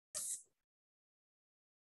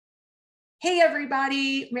Hey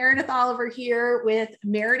everybody, Meredith Oliver here with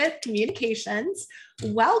Meredith Communications.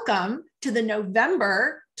 Welcome to the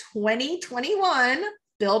November 2021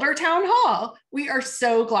 Builder Town Hall. We are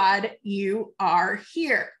so glad you are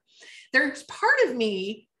here. There's part of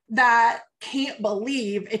me that can't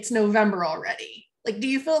believe it's November already. Like, do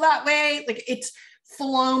you feel that way? Like it's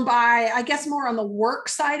flown by, I guess more on the work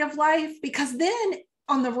side of life, because then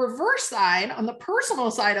on the reverse side, on the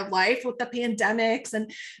personal side of life with the pandemics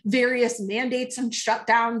and various mandates and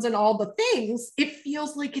shutdowns and all the things, it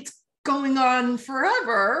feels like it's going on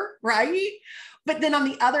forever, right? But then on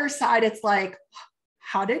the other side, it's like,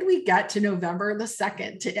 how did we get to November the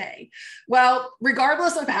 2nd today? Well,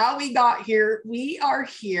 regardless of how we got here, we are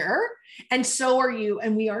here and so are you.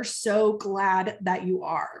 And we are so glad that you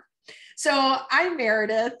are. So I'm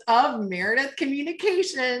Meredith of Meredith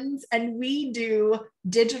Communications, and we do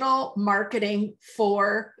digital marketing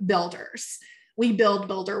for builders. We build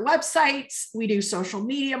builder websites, we do social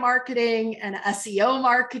media marketing and SEO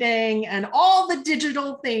marketing and all the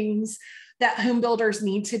digital things that home builders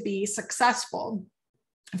need to be successful.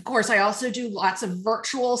 Of course, I also do lots of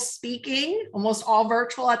virtual speaking, almost all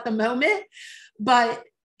virtual at the moment, but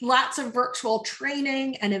lots of virtual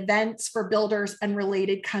training and events for builders and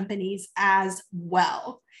related companies as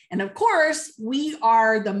well. And of course, we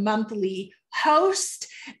are the monthly host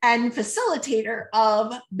and facilitator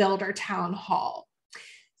of Builder Town Hall.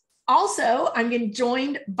 Also, I'm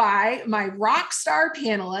joined by my rock star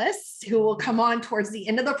panelists who will come on towards the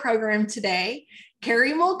end of the program today.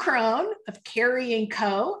 Kerry Mulcrone of Kerry A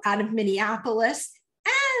out of Minneapolis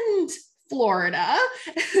and Florida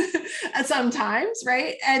sometimes,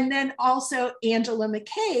 right? And then also Angela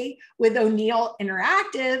McKay with O'Neill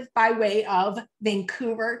Interactive by way of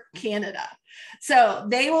Vancouver, Canada. So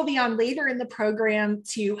they will be on later in the program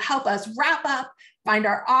to help us wrap up, find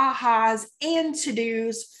our ahas and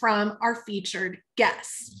to-dos from our featured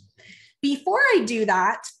guests. Before I do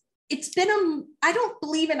that, it's been, I don't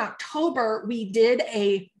believe in October, we did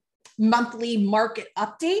a monthly market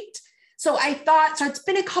update. So I thought, so it's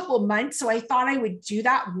been a couple of months, so I thought I would do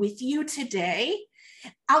that with you today.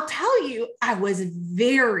 I'll tell you, I was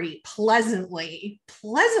very pleasantly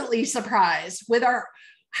surprised with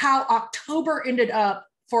how October ended up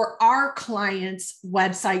for our clients'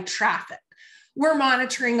 website traffic. We're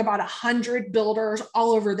monitoring about 100 builders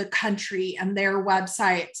all over the country and their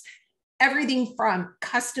websites, everything from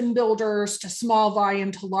custom builders to small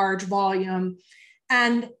volume to large volume.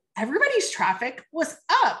 And everybody's traffic was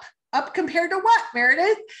up compared to what,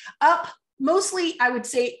 Meredith? Up mostly, I would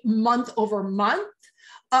say, month over month,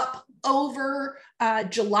 up over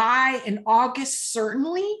July and August,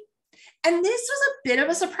 certainly. And this was a bit of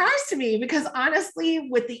a surprise to me because honestly,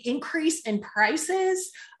 with the increase in prices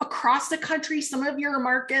across the country, some of your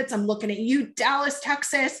markets, I'm looking at you, Dallas,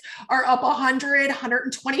 Texas, are up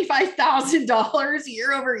 $125,000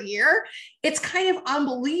 year over year. It's kind of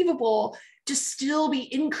unbelievable to still be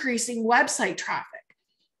increasing website traffic.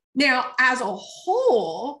 Now, as a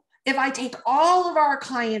whole, if I take all of our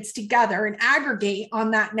clients together and aggregate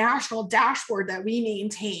on that national dashboard that we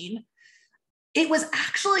maintain, it was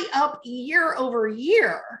actually up year over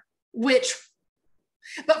year, but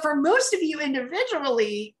for most of you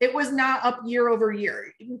individually, it was not up year over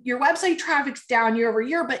year. Your website traffic's down year over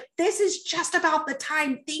year, but this is just about the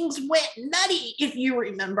time things went nutty, if you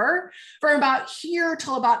remember, from about here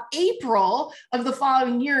till about April of the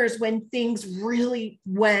following years when things really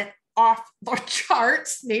went off the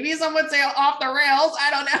charts. Maybe some would say off the rails, I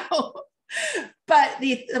don't know. But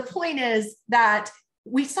the point is that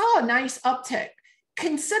we saw a nice uptick,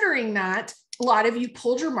 considering that a lot of you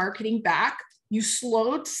pulled your marketing back, you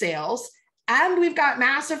slowed sales, and we've got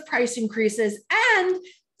massive price increases, and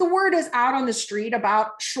the word is out on the street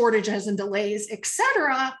about shortages and delays, etc.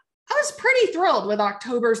 I was pretty thrilled with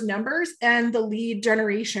October's numbers and the lead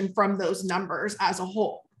generation from those numbers as a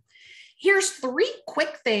whole. Here's 3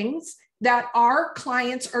 quick things that our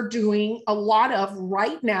clients are doing a lot of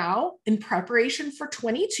right now in preparation for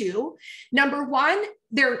 22. Number 1,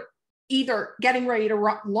 they're either getting ready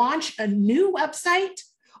to launch a new website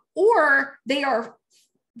or they are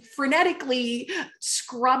frenetically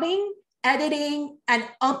scrubbing, editing, and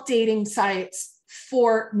updating sites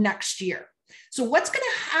for next year. So what's going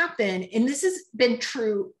to happen, and this has been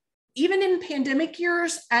true even in pandemic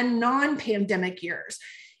years and non-pandemic years,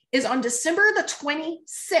 is on December the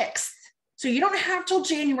 26th, so you don't have till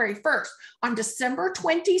January 1st. On December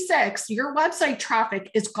 26th, your website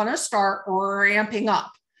traffic is going to start ramping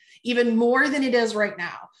up even more than it is right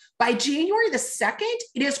now. By January the 2nd,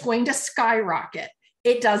 it is going to skyrocket.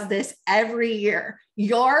 It does this every year.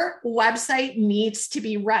 Your website needs to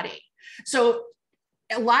be ready. So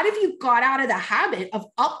a lot of you got out of the habit of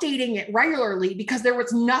updating it regularly because there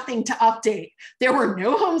was nothing to update. There were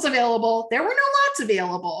no homes available. There were no lots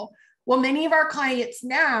available. Well, many of our clients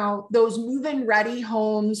now, those move-in ready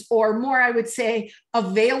homes, or more, I would say,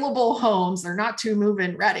 available homes, they're not too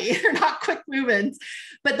move-in ready, they're not quick move-ins,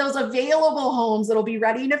 but those available homes that'll be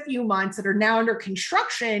ready in a few months that are now under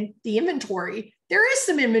construction, the inventory, there is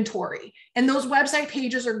some inventory, and those website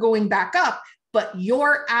pages are going back up, but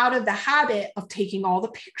you're out of the habit of taking all the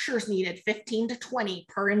pictures needed, 15 to 20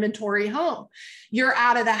 per inventory home. You're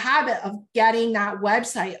out of the habit of getting that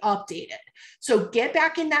website updated. So get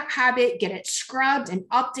back in that habit, get it scrubbed and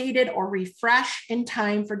updated or refreshed in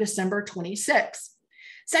time for December 26th.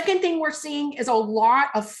 Second thing we're seeing is a lot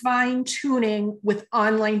of fine tuning with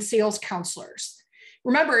online sales counselors.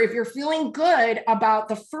 Remember, if you're feeling good about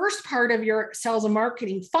the first part of your sales and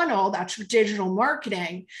marketing funnel, that's your digital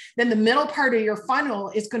marketing, then the middle part of your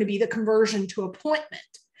funnel is going to be the conversion to appointment.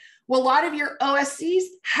 Well, a lot of your OSCs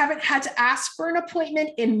haven't had to ask for an appointment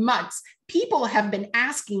in months. People have been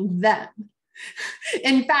asking them.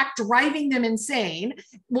 In fact, driving them insane,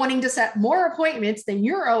 wanting to set more appointments than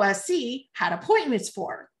your OSC had appointments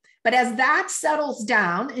for. But as that settles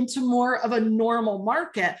down into more of a normal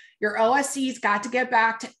market, your OSC's got to get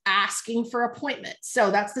back to asking for appointments.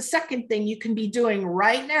 So that's the second thing you can be doing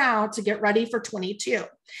right now to get ready for 22.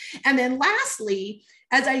 And then lastly,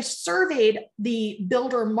 as I surveyed the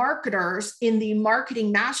builder marketers in the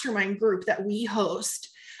marketing mastermind group that we host,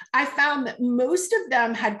 I found that most of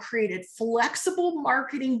them had created flexible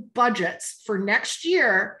marketing budgets for next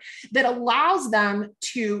year that allows them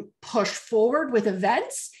to push forward with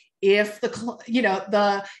events if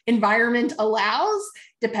the environment allows,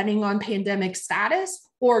 depending on pandemic status,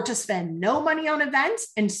 or to spend no money on events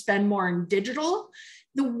and spend more in digital.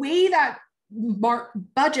 The way that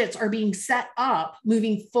budgets are being set up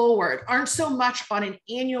moving forward aren't so much on an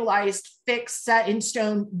annualized fixed set in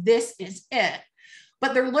stone, this is it,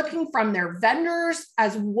 but they're looking from their vendors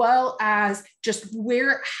as well as just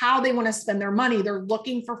how they want to spend their money. They're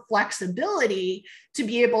looking for flexibility to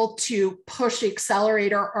be able to push the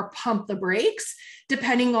accelerator or pump the brakes,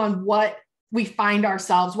 depending on what kind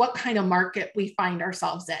of market we find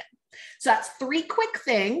ourselves in. So that's 3 quick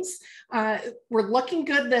things. We're looking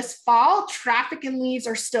good this fall. Traffic and leads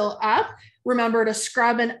are still up. Remember to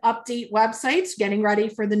scrub and update websites, getting ready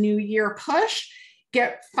for the new year push.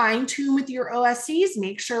 Get fine-tuned with your OSCs,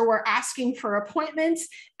 make sure we're asking for appointments,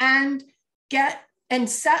 and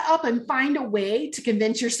set up and find a way to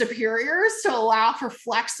convince your superiors to allow for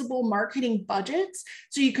flexible marketing budgets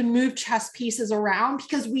so you can move chess pieces around,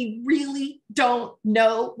 because we really don't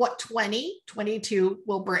know what 2022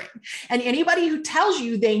 will bring. And anybody who tells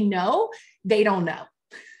you they know, they don't know.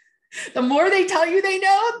 The more they tell you they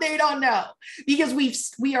know, they don't know, because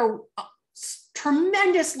we are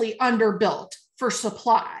tremendously underbuilt for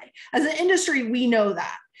supply. As an industry, we know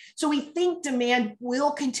that. So we think demand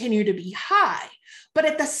will continue to be high. But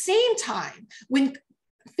at the same time, when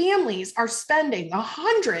families are spending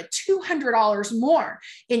 $100, $200 more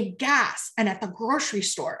in gas and at the grocery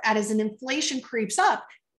store, as an inflation creeps up,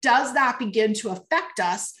 does that begin to affect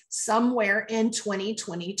us somewhere in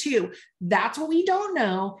 2022? That's what we don't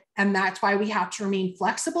know. And that's why we have to remain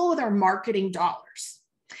flexible with our marketing dollars.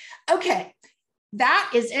 Okay.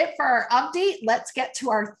 That is it for our update. Let's get to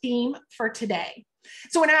our theme for today.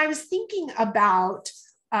 So when I was thinking about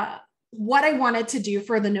what I wanted to do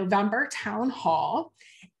for the November town hall,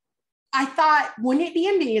 I thought, wouldn't it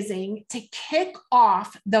be amazing to kick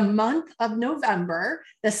off the month of November,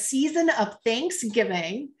 the season of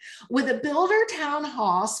Thanksgiving, with a builder town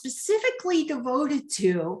hall specifically devoted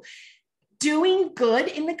to doing good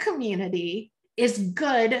in the community is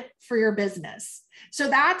good for your business. So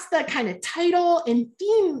that's the kind of title and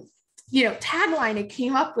theme, tagline I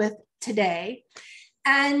came up with today.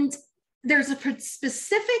 And there's a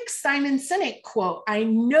specific Simon Sinek quote. I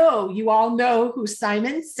know you all know who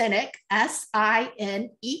Simon Sinek,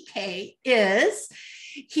 S-I-N-E-K, is.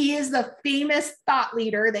 He is the famous thought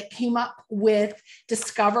leader that came up with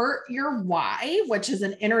Discover Your Why, which is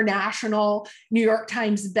an international New York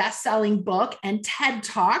Times best-selling book, and TED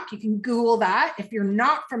Talk. You can Google that if you're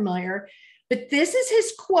not familiar. But this is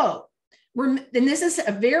his quote, and this is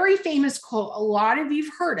a very famous quote. A lot of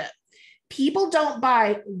you've heard it. People don't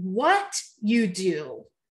buy what you do.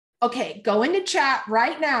 Okay, go into chat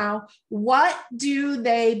right now. What do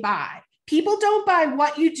they buy? People don't buy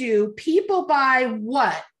what you do. People buy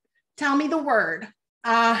what? Tell me the word.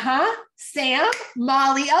 Sam,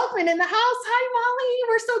 Molly Elkman in the house. Hi, Molly.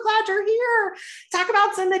 We're so glad you're here. Talk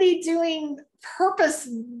about somebody doing purpose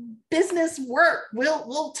business work.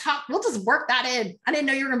 We'll talk, we'll just work that in. I didn't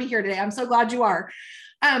know you were gonna be here today. I'm so glad you are.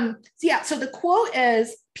 So the quote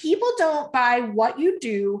is, people don't buy what you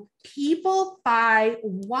do, people buy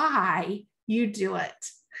why you do it.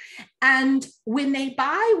 And when they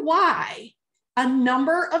buy why, a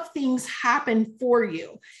number of things happen for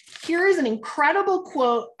you. Here is an incredible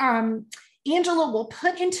quote. Angela will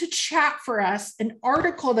put into chat for us an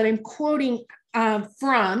article that I'm quoting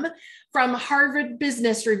from Harvard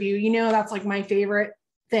Business Review. You know, that's like my favorite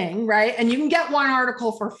thing, right? And you can get one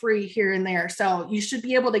article for free here and there. So you should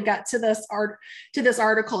be able to get to this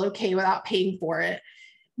article okay without paying for it.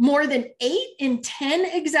 More than 8 in 10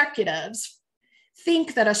 executives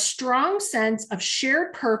think that a strong sense of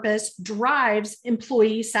shared purpose drives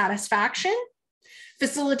employee satisfaction,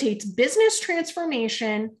 facilitates business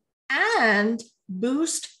transformation, and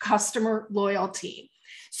boosts customer loyalty.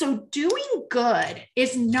 So doing good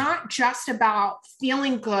is not just about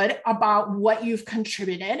feeling good about what you've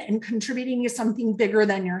contributed and contributing to something bigger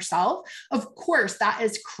than yourself. Of course, that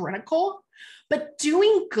is critical, but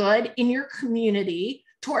doing good in your community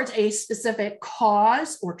towards a specific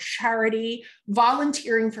cause or charity,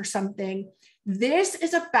 volunteering for something, this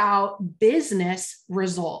is about business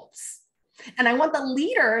results. And I want the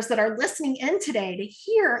leaders that are listening in today to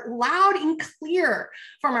hear loud and clear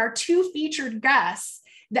from our 2 featured guests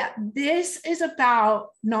that this is about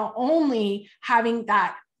not only having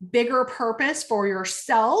that bigger purpose for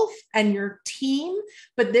yourself and your team,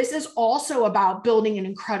 but this is also about building an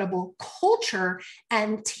incredible culture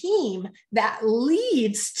and team that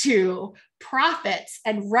leads to profits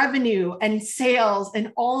and revenue and sales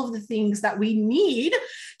and all of the things that we need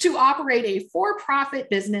to operate a for-profit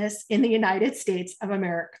business in the United States of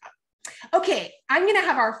America. Okay, I'm going to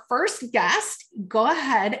have our first guest go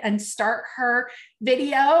ahead and start her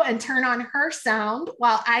video and turn on her sound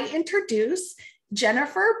while I introduce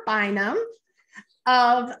Jennifer Bynum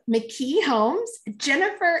of McKee Homes.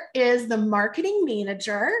 Jennifer is the marketing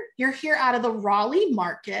manager. You're here out of the Raleigh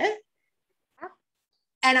market.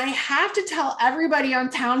 And I have to tell everybody on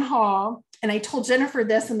town hall, and I told Jennifer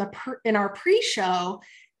this in our pre-show,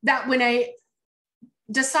 that when I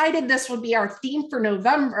decided this would be our theme for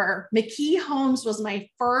November, McKee Homes was my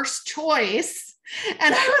first choice.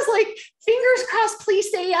 And I was like, fingers crossed,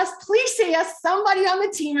 please say yes, please say yes. Somebody on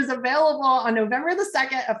the team is available on November the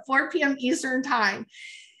 2nd at 4 p.m. Eastern time.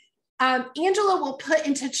 Angela will put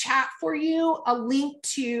into chat for you a link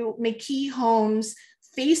to McKee Homes'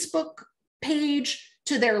 Facebook page,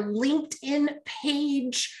 to their LinkedIn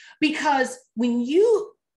page, because when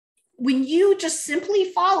you just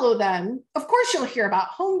simply follow them, of course, you'll hear about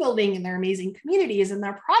home building and their amazing communities and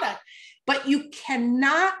their product, but you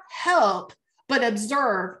cannot help but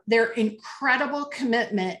observe their incredible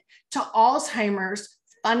commitment to Alzheimer's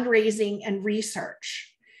fundraising and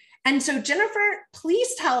research. And so, Jennifer,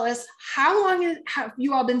 please tell us, how long have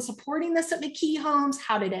you all been supporting this at McKee Homes?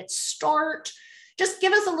 How did it start? Just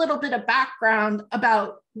give us a little bit of background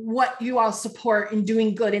about what you all support in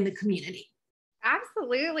doing good in the community.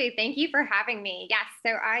 Absolutely. Thank you for having me. Yes.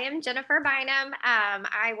 So I am Jennifer Bynum.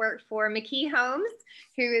 I work for McKee Homes,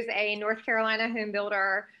 who is a North Carolina home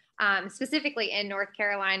builder, specifically in North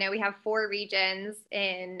Carolina. We have 4 regions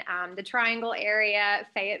in the Triangle area,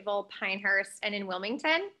 Fayetteville, Pinehurst, and in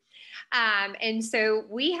Wilmington. And so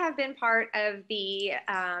we have been part of the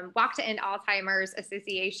Walk to End Alzheimer's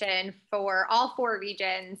Association for all 4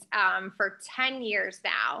 regions for 10 years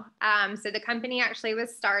now. So the company actually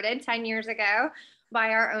was started 10 years ago by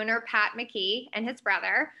our owner, Pat McKee, and his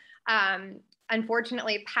brother.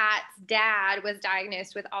 Unfortunately, Pat's dad was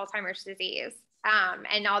diagnosed with Alzheimer's disease.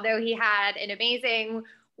 And although he had an amazing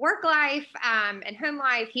work life and home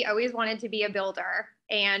life, he always wanted to be a builder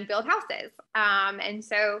and build houses. And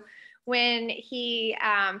so when he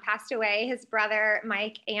passed away, his brother,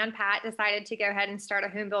 Mike, and Pat decided to go ahead and start a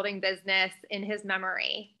home building business in his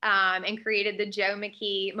memory, and created the Joe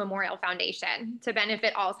McKee Memorial Foundation to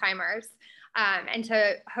benefit Alzheimer's, and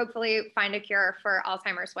to hopefully find a cure for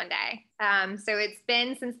Alzheimer's one day. So it's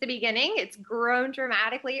been since the beginning. It's grown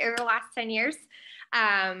dramatically over the last 10 years.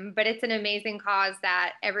 But it's an amazing cause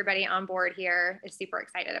that everybody on board here is super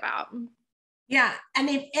excited about. Yeah. And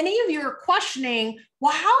if any of you are questioning,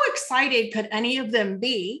 well, how excited could any of them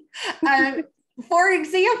be? For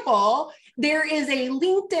example, there is a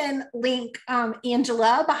LinkedIn link,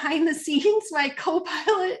 Angela, behind the scenes, my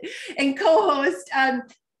co-pilot and co-host.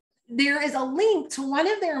 There is a link to one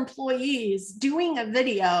of their employees doing a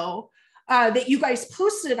video that you guys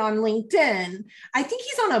posted on LinkedIn. I think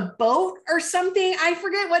he's on a boat or something. I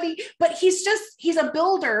forget but he's a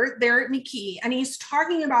builder there at McKee, and he's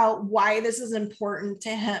talking about why this is important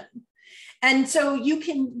to him. And so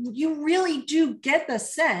you really do get the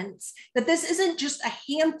sense that this isn't just a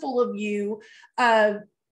handful of you,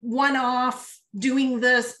 one-off doing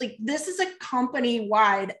this. Like, this is a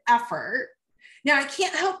company-wide effort. Now, I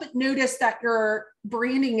can't help but notice that your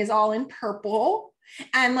branding is all in purple.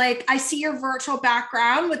 And like, I see your virtual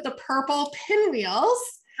background with the purple pinwheels.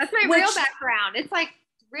 That's my real background. It's like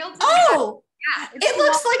real time. Oh, yeah, it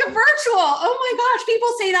looks like a virtual. Oh my gosh. People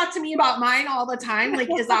say that to me about mine all the time. Like,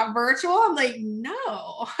 is that virtual? I'm like, no,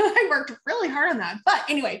 I worked really hard on that. But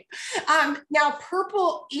anyway, now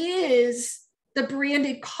purple is the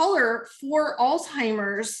branded color for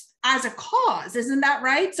Alzheimer's as a cause. Isn't that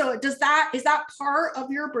right? So is that part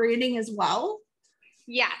of your branding as well?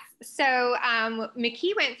 Yes. So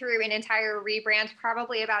McKee went through an entire rebrand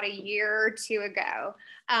probably about a year or two ago.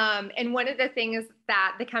 And one of the things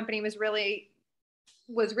that the company was really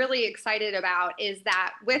excited about is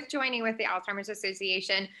that with joining with the Alzheimer's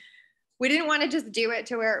Association, we didn't want to just do it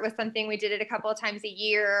to where it was something we did it a couple of times a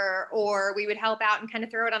year, or we would help out and kind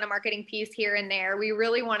of throw it on a marketing piece here and there. We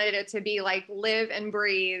really wanted it to be like, live and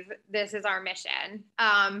breathe. This is our mission,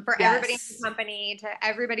 for everybody in the company, to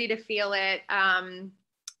everybody to feel it,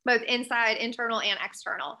 both inside, internal, and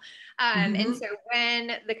external. And so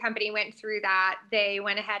when the company went through that, they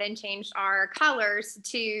went ahead and changed our colors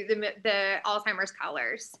to the Alzheimer's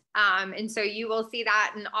colors. And so you will see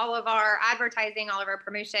that in all of our advertising, all of our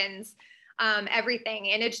promotions, everything.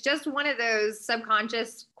 And it's just one of those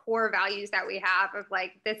subconscious core values that we have of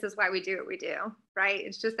like, this is why we do what we do, right?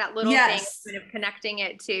 It's just that little thing, kind of connecting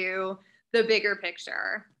it to the bigger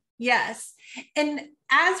picture. Yes. And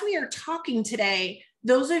as we are talking today,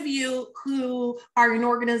 those of you who are in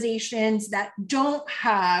organizations that don't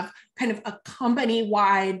have kind of a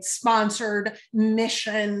company-wide sponsored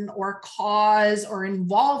mission or cause or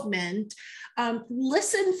involvement,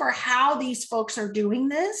 listen for how these folks are doing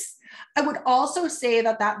this. I would also say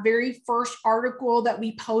that that very first article that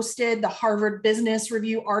we posted, the Harvard Business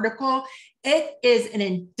Review article, it is an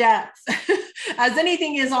in-depth, as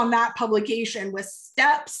anything is on that publication, with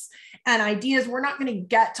steps and ideas. We're not going to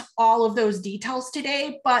get to all of those details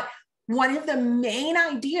today, but one of the main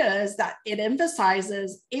ideas that it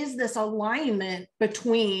emphasizes is this alignment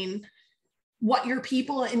between what your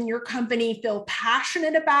people in your company feel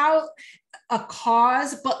passionate about, a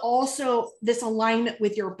cause, but also this alignment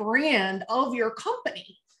with your brand of your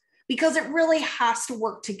company, because it really has to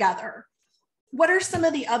work together. What are some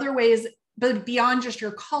of the other ways, but beyond just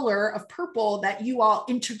your color of purple, that you all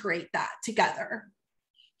integrate that together?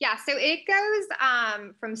 Yeah, so it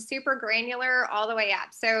goes from super granular all the way up.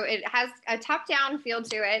 So it has a top-down feel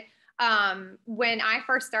to it. When I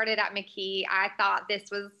first started at McKee, I thought this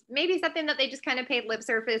was maybe something that they just kind of paid lip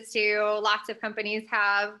service to. Lots of companies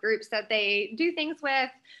have groups that they do things with,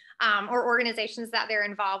 or organizations that they're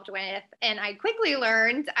involved with. And I quickly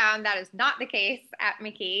learned that is not the case at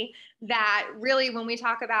McKee, that really when we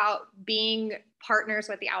talk about being partners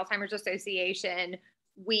with the Alzheimer's Association,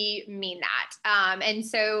 we mean that. And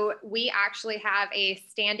so we actually have a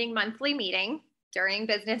standing monthly meeting during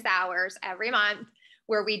business hours every month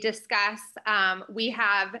where we discuss, we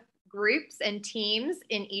have groups and teams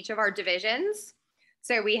in each of our divisions.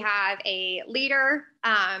 So we have a leader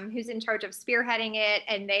who's in charge of spearheading it,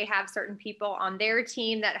 and they have certain people on their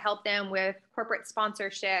team that help them with corporate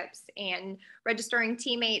sponsorships and registering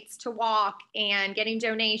teammates to walk and getting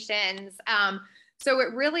donations. So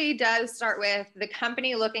it really does start with the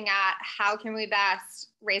company looking at how can we best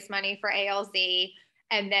raise money for ALZ,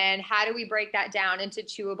 and then how do we break that down into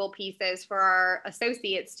chewable pieces for our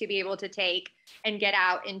associates to be able to take and get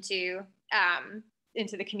out into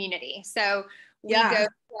the community. So we go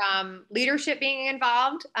from leadership being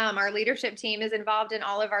involved. Our leadership team is involved in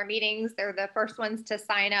all of our meetings. They're the first ones to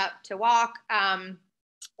sign up to walk,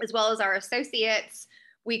 as well as our associates.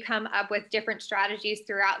 We come up with different strategies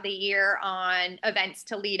throughout the year on events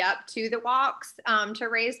to lead up to the walks to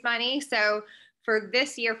raise money. So for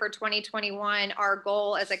this year, for 2021, our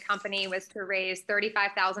goal as a company was to raise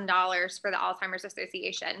 $35,000 for the Alzheimer's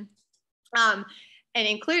Association. And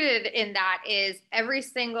included in that is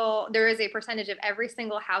there is a percentage of every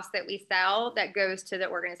single house that we sell that goes to the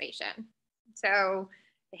organization. So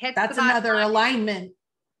that's another alignment.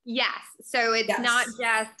 Yes. So it's not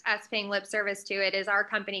just us paying lip service to it, is our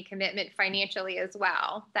company commitment financially as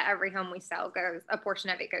well, that every home we sell a portion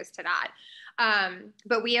of it goes to that.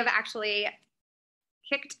 But we have actually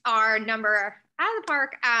kicked our number out of the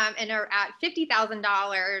park and are at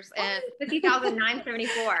 $50,000 and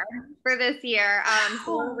 $50,974 for this year.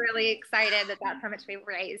 So we're really excited that that's how much we've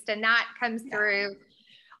raised. And that comes through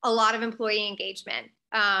a lot of employee engagement.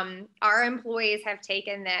 Our employees have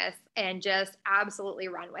taken this and just absolutely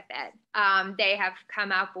run with it. They have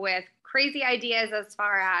come up with crazy ideas as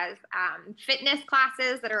far as fitness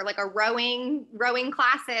classes that are like a rowing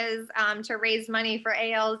classes to raise money for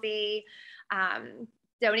ALZ,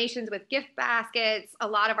 donations with gift baskets. A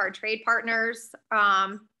lot of our trade partners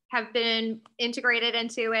have been integrated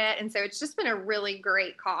into it. And so it's just been a really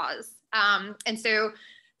great cause. And so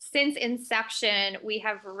since inception, we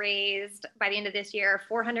have raised by the end of this year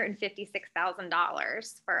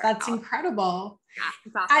 $456,000 for. That's incredible. Yeah,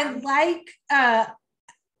 it's awesome. I like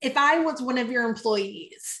if I was one of your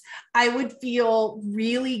employees, I would feel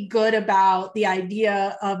really good about the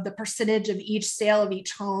idea of the percentage of each sale of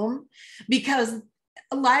each home, because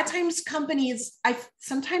a lot of times companies,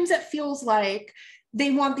 sometimes it feels like they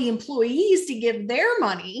want the employees to give their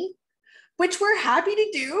money, which we're happy to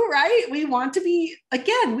do, right? We want to be,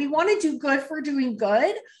 again, we want to do good for doing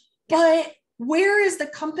good, but where is the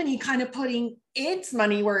company kind of putting its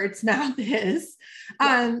money where its mouth is?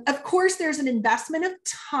 Of course, there's an investment of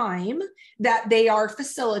time that they are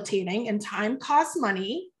facilitating, and time costs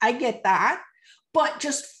money. I get that. But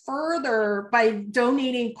just further, by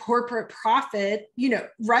donating corporate profit,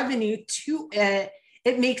 revenue to it,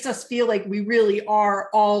 it makes us feel like we really are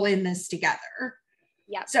all in this together.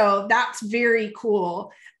 Yeah. So that's very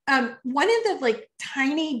cool. One of the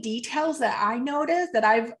tiny details that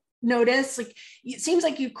I've noticed, it seems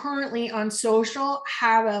like you currently on social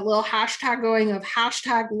have a little hashtag going of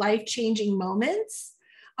hashtag life-changing moments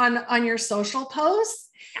on your social posts.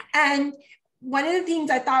 And one of the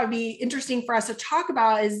things I thought would be interesting for us to talk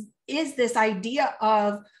about is this idea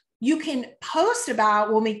of, you can post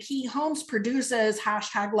about, well, McKee Homes produces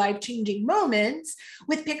hashtag life-changing moments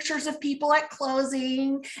with pictures of people at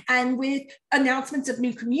closing and with announcements of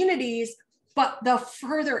new communities. But the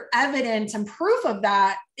further evidence and proof of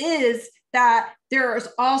that is that there is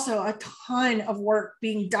also a ton of work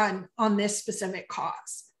being done on this specific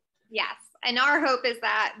cause. Yes. And our hope is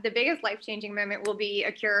that the biggest life-changing moment will be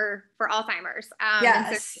a cure for Alzheimer's. Yes.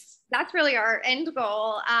 And so that's really our end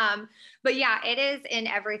goal. But yeah, it is in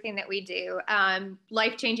everything that we do.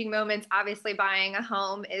 Life-changing moments, obviously buying a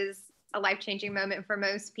home is a life-changing moment for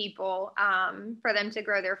most people, for them to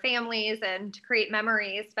grow their families and to create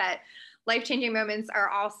memories. But life-changing moments are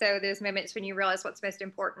also those moments when you realize what's most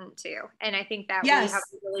important too. And I think that we have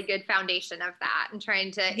a really good foundation of that, and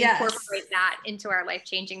trying to incorporate that into our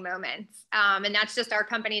life-changing moments. And that's just our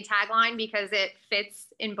company tagline, because it fits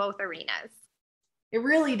in both arenas. It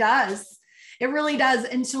really does. It really does.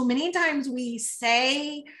 And so many times we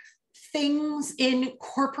say things in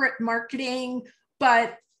corporate marketing,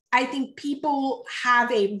 but I think people have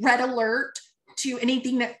a red alert to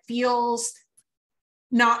anything that feels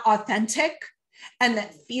not authentic and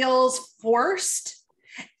that feels forced.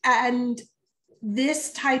 And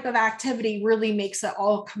this type of activity really makes it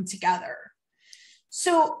all come together.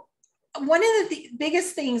 So one of the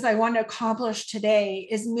biggest things I want to accomplish today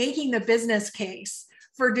is making the business case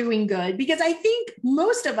for doing good, because I think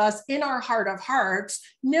most of us in our heart of hearts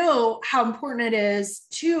know how important it is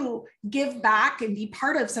to give back and be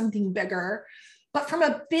part of something bigger. But from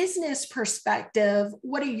a business perspective,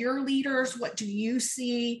 what are your leaders? What do you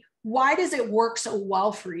see? Why does it work so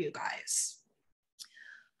well for you guys?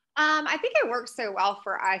 I think it works so well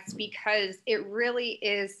for us because it really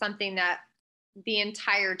is something that the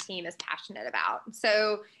entire team is passionate about.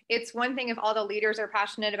 So it's one thing if all the leaders are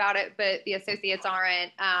passionate about it, but the associates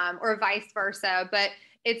aren't, or vice versa. But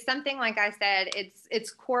it's something, like I said,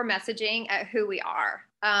 it's core messaging at who we are.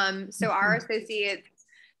 So our associates,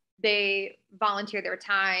 they volunteer their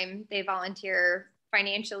time, they volunteer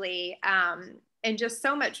financially, and just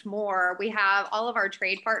so much more. We have all of our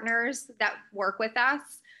trade partners that work with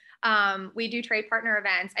us. We do trade partner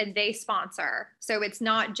events and they sponsor. So it's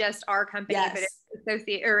not just our company, but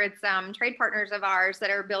it's trade partners of ours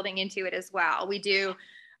that are building into it as well. We do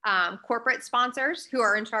corporate sponsors who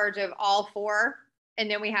are in charge of all four. And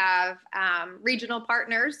then we have regional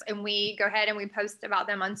partners, and we go ahead and we post about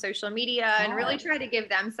them on social media and really try to give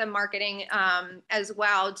them some marketing as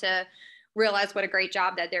well to realize what a great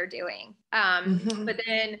job that they're doing. But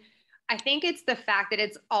then I think it's the fact that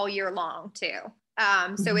it's all year long too.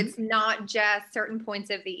 So it's not just certain points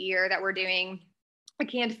of the year that we're doing a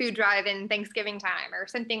canned food drive in Thanksgiving time or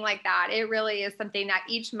something like that. It really is something that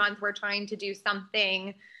each month we're trying to do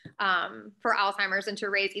something for Alzheimer's and to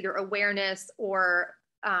raise either awareness or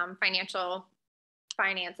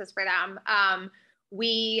finances for them.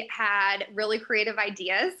 We had really creative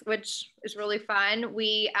ideas, which is really fun.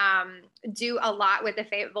 We do a lot with the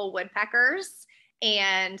Fayetteville woodpeckers.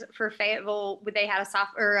 And for Fayetteville, they had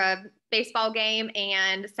a baseball game,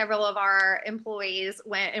 and several of our employees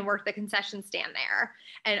went and worked the concession stand there.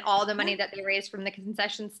 And all the money that they raised from the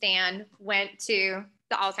concession stand went to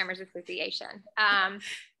the Alzheimer's Association.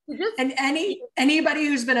 And anybody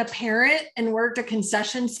who's been a parent and worked a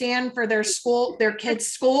concession stand for their kids'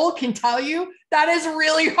 school can tell you that is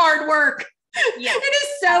really hard work. Yeah. It is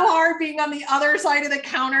so hard being on the other side of the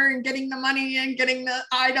counter and getting the money and getting the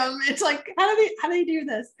item. It's like, how do they do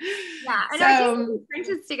this? Yeah. And our team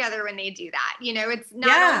trenches together when they do that. It's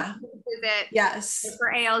not only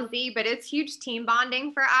for ALZ, but it's huge team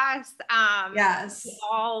bonding for us. Yes.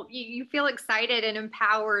 You feel excited and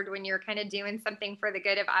empowered when you're kind of doing something for the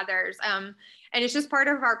good of others. And it's just part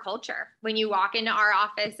of our culture. When you walk into our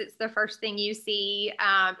office, it's the first thing you see.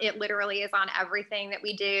 It literally is on everything that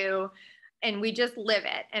we do. And we just live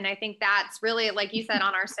it. And I think that's really, like you said,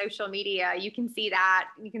 on our social media, you can see that.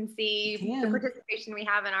 You can see the participation we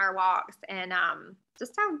have in our walks, and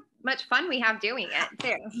just how much fun we have doing it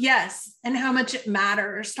too. Yes. And how much it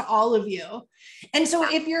matters to all of you. And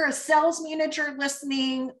so if you're a sales manager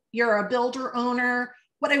listening, you're a builder owner,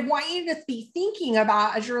 what I want you to be thinking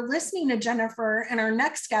about as you're listening to Jennifer and our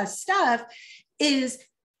next guest, Steph, is,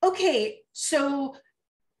 okay, so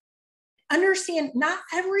understand not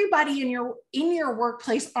everybody in your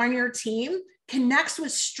workplace on your team connects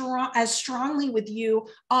as strongly with you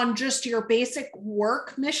on just your basic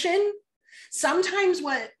work mission. Sometimes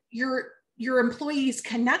what your employees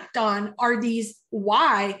connect on are these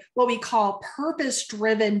what we call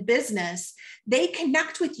purpose-driven business. They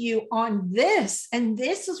connect with you on this, and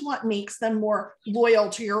this is what makes them more loyal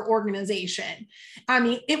to your organization. I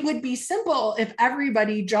mean, it would be simple if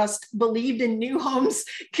everybody just believed in new home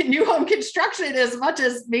construction as much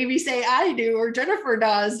as maybe say I do or Jennifer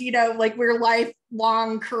does, like we're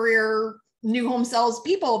lifelong career new home sales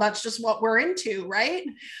people. That's just what we're into, right?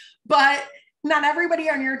 But not everybody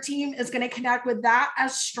on your team is going to connect with that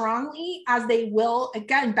as strongly as they will,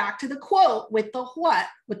 again, back to the quote, with the what,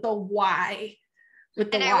 with the why,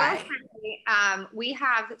 with the why. I will say, we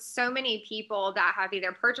have so many people that have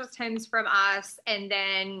either purchased homes from us and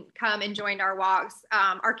then come and joined our walks.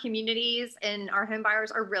 Our communities and our home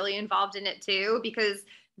buyers are really involved in it too, because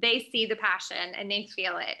they see the passion and they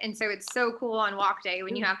feel it. And so it's so cool on walk day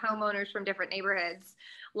when you have homeowners from different neighborhoods.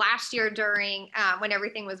 Last year during when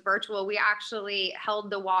everything was virtual, we actually held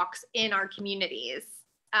the walks in our communities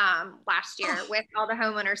last year with all the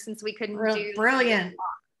homeowners, since we couldn't do brilliant.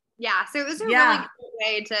 Yeah, so it was a really cool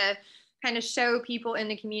way to kind of show people in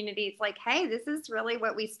the communities like, hey, this is really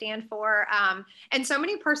what we stand for. And so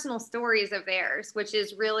many personal stories of theirs, which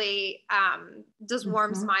is really just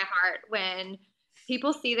warms my heart when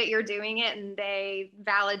people see that you're doing it and they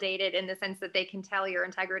validate it in the sense that they can tell your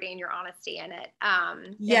integrity and your honesty in it.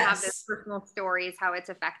 And have those personal stories, how it's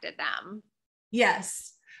affected them.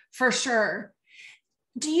 Yes, for sure.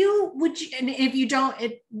 And if you don't,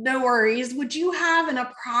 no worries, would you have an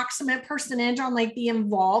approximate percentage on like the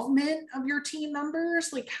involvement of your team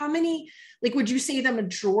members? Like how many, would you say the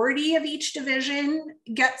majority of each division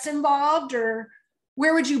gets involved, or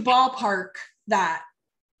where would you ballpark that?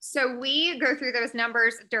 So we go through those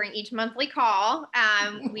numbers during each monthly call.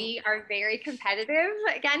 We are very competitive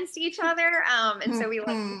against each other. And so we like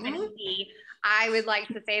to kind of see, I would like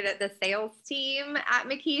to say that the sales team at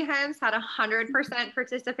McKee Homes had 100%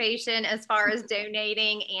 participation as far as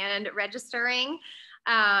donating and registering,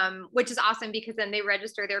 which is awesome because then they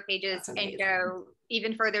register their pages and go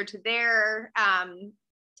even further to their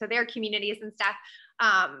communities and stuff.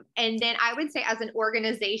 And then I would say as an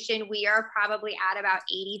organization, we are probably at about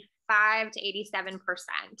 85 to 87%.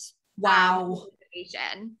 Wow.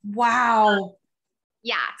 Wow.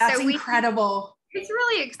 Yeah. That's incredible. It's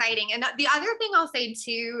really exciting. And the other thing I'll say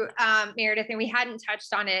too, Meredith, and we hadn't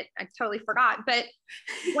touched on it, I totally forgot, but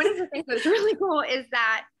one of the things that's really cool is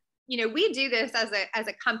that, we do this as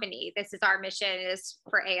a company. This is our mission, is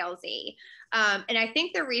for ALZ. And I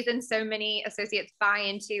think the reason so many associates buy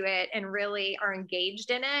into it and really are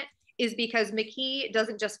engaged in it is because McKee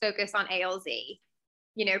doesn't just focus on ALZ.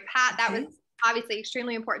 Pat, that was obviously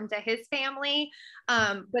extremely important to his family,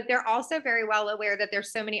 but they're also very well aware that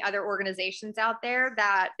there's so many other organizations out there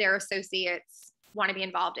that their associates want to be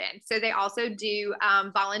involved in. So they also do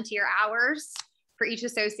volunteer hours for each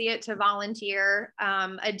associate to volunteer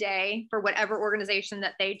a day for whatever organization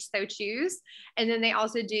that they so choose. And then they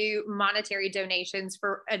also do monetary donations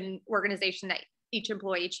for an organization that each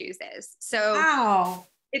employee chooses. So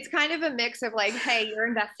it's kind of a mix of like, hey, you're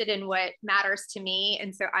invested in what matters to me.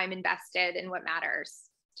 And so I'm invested in what matters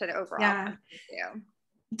to the overall company too.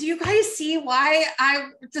 do you guys see why I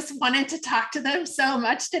just wanted to talk to them so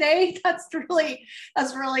much today? That's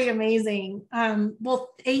really amazing. Well,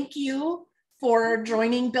 thank you for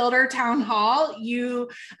joining Builder Town Hall.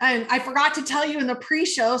 I forgot to tell you in the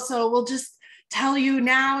pre-show, so we'll just tell you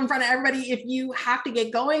now in front of everybody, if you have to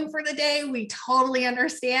get going for the day, we totally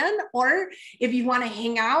understand. Or if you want to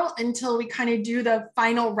hang out until we kind of do the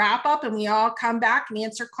final wrap up and we all come back and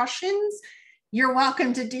answer questions, you're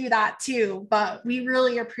welcome to do that too. But we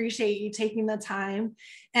really appreciate you taking the time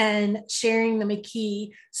and sharing the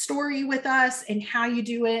McKee story with us and how you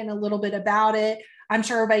do it and a little bit about it. I'm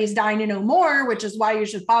sure everybody's dying to know more, which is why you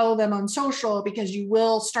should follow them on social, because you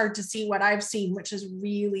will start to see what I've seen, which is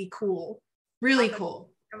really cool. Really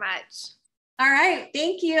cool. Thank you so much. All right.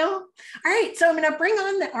 Thank you. All right. So I'm going to bring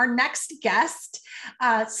on our next guest,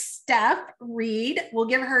 Steph Reed. We'll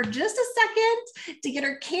give her just a second to get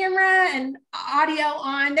her camera and audio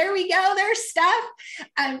on. There we go. There's Steph.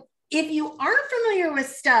 If you aren't familiar with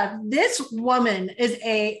Steph, this woman is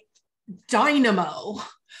a dynamo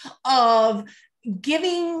of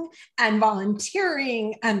giving and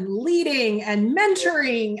volunteering and leading and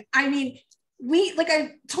mentoring. I mean, like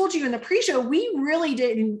I told you in the pre-show, we really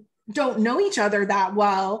don't know each other that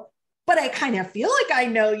well, but I kind of feel like I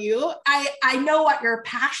know you. I know what you're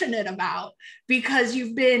passionate about because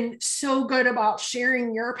you've been so good about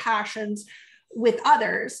sharing your passions with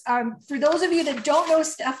others. For those of you that don't know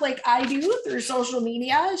Steph like I do through social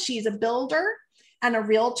media, she's a builder and a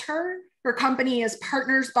realtor. Her company is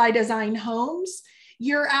Partners by Design Homes.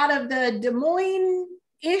 You're out of the Des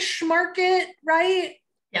Moines-ish market, right?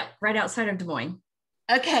 Yeah, right outside of Des Moines.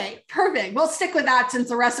 Okay, perfect. We'll stick with that since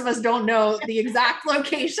the rest of us don't know the exact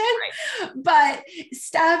location. Right. But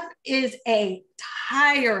Steph is a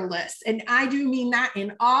tireless, and I do mean that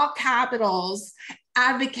in all capitals,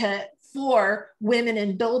 advocate for women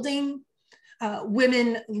in building,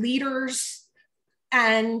 women leaders,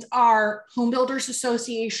 and our home builders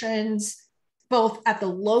associations, both at the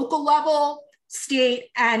local level, state,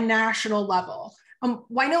 and national level.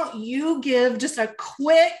 Why don't you give just a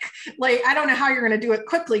quick, I don't know how you're going to do it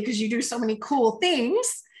quickly because you do so many cool things.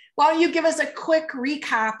 Why don't you give us a quick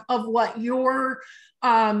recap of what your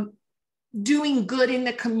doing good in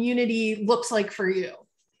the community looks like for you?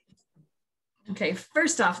 Okay,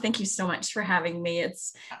 first off, thank you so much for having me.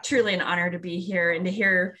 It's truly an honor to be here and to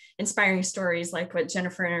hear inspiring stories like what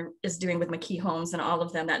Jennifer is doing with McKee Homes and all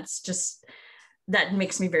of them. That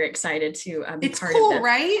makes me very excited to be part of it.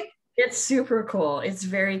 Right? It's super cool. It's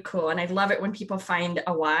very cool. And I love it when people find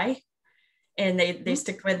a why and they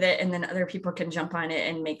stick with it, and then other people can jump on it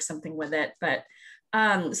and make something with it. But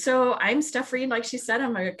so I'm Steph Reed, like she said.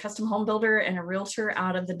 I'm a custom home builder and a realtor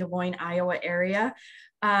out of the Des Moines, Iowa area.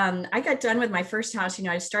 I got done with my first house.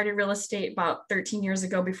 I started real estate about 13 years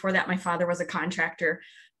ago. Before that, my father was a contractor,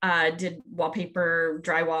 did wallpaper,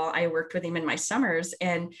 drywall. I worked with him in my summers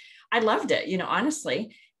and I loved it,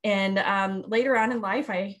 honestly. And later on in life,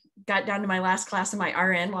 I got down to my last class of my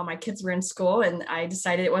RN while my kids were in school, and I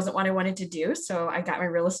decided it wasn't what I wanted to do. So I got my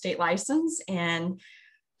real estate license, and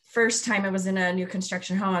first time I was in a new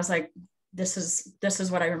construction home, I was like, this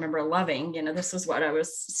is what I remember loving. This is what I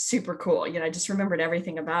was super cool. I just remembered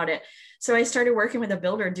everything about it. So I started working with a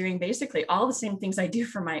builder doing basically all the same things I do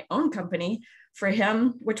for my own company for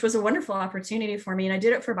him, which was a wonderful opportunity for me. And I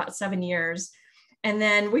did it for about 7 years. And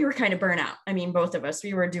then we were kind of burnt out. I mean, both of us,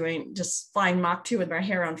 we were doing just flying Mach 2 with our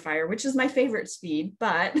hair on fire, which is my favorite speed,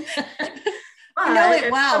 but I know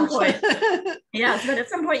it well. Yes, but at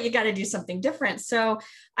some point you got to do something different. So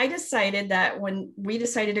I decided that when we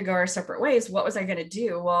decided to go our separate ways, what was I going to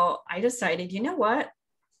do? Well, I decided, you know what?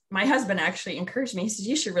 My husband actually encouraged me. He said,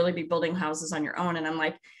 you should really be building houses on your own. And I'm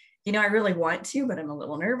like, I really want to, but I'm a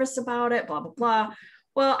little nervous about it, blah, blah, blah.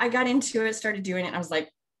 Well, I got into it, started doing it. And I was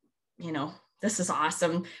like, this is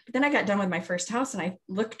awesome. But then I got done with my first house and I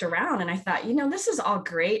looked around and I thought, this is all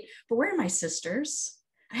great, but where are my sisters?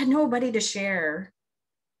 I had nobody to share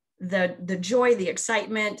the joy, the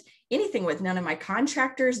excitement, anything with. None of my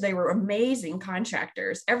contractors. They were amazing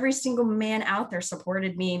contractors. Every single man out there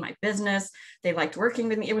supported me, my business. They liked working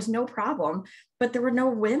with me. It was no problem, but there were no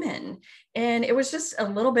women. And it was just a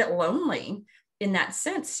little bit lonely in that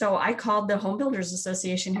sense. So I called the Home Builders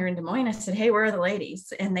Association here in Des Moines. I said, hey, where are the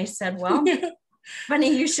ladies? And they said, well,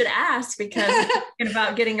 funny you should ask, because we're thinking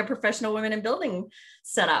about getting a professional women in building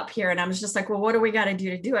set up here. And I was just like, well, what do we got to do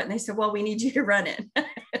to do it? And they said, well, we need you to run it.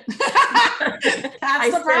 That's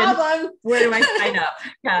the problem. Where do I sign up?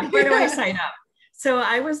 Yeah, where do I sign up? So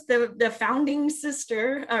I was the founding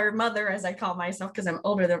sister, or mother, as I call myself, because I'm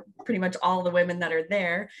older than pretty much all the women that are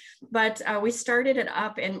there. But we started it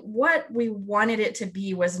up, and what we wanted it to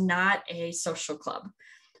be was not a social club.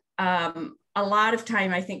 a lot of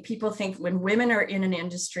time, I think people think when women are in an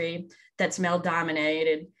industry that's male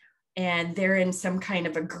dominated and they're in some kind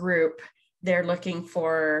of a group, they're looking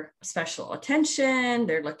for special attention.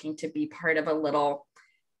 They're looking to be part of a little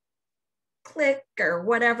clique or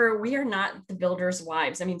whatever. We are not the builders'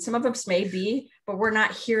 wives. I mean, some of us may be, but we're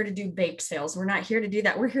not here to do bake sales. We're not here to do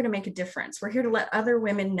that. We're here to make a difference. We're here to let other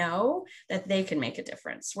women know that they can make a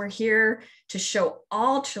difference. We're here to show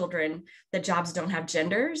all children that jobs don't have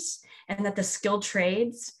genders and that the skilled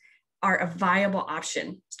trades are a viable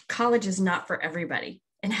option. College is not for everybody.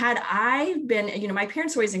 And had I been, you know, my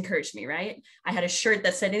parents always encouraged me, right? I had a shirt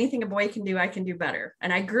that said, anything a boy can do, I can do better.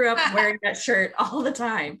 And I grew up wearing that shirt all the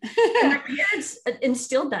time. And my parents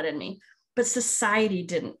instilled that in me, but society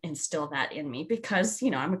didn't instill that in me because,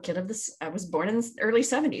 you know, I'm a kid of this, I was born in the early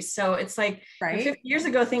 70s. So it's like 50 years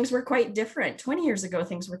ago, things were quite different. 20 years ago,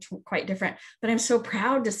 things were quite different, but I'm so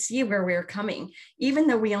proud to see where we're coming, even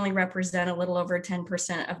though we only represent a little over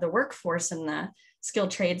 10% of the workforce in the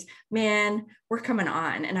skilled trades, man, we're coming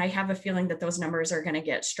on. And I have a feeling that those numbers are going to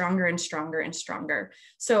get stronger and stronger and stronger.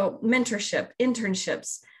 So mentorship,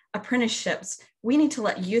 internships, apprenticeships, we need to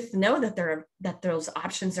let youth know that those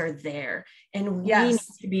options are there. And we need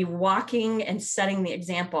to be walking and setting the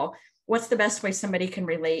example. What's the best way somebody can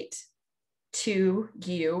relate to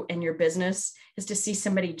you and your business is to see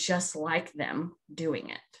somebody just like them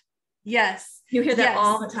doing it. Yes. You hear that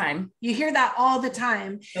all the time. You hear that all the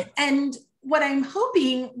time. And what I'm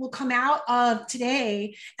hoping will come out of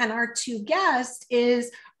today and our two guests is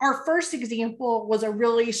our first example was a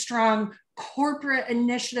really strong corporate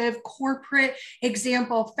initiative, corporate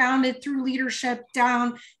example founded through leadership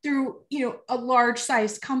down through, you know, a large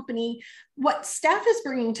sized company. What Steph is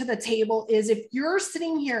bringing to the table is if you're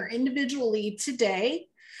sitting here individually today,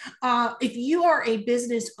 if you are a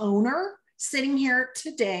business owner sitting here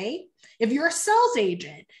today, if you're a sales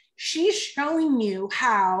agent, she's showing you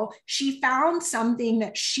how she found something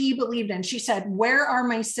that she believed in. She said, where are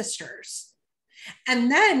my sisters?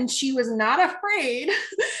 And then she was not afraid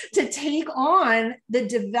to take on the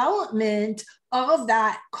development of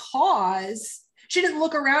that cause. She didn't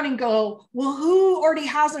look around and go, well, who already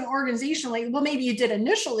has an organization? Like, well, maybe you did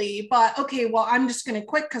initially, but okay, well, I'm just going to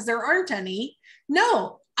quit because there aren't any.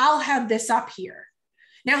 No, I'll have this up here.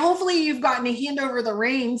 Now, hopefully you've gotten to hand over the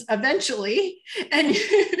reins eventually. And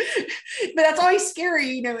but that's always scary.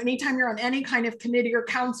 You know, anytime you're on any kind of committee or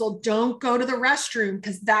council, don't go to the restroom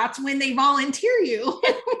because that's when they volunteer you.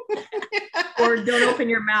 Or don't open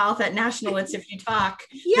your mouth at nationals if you talk.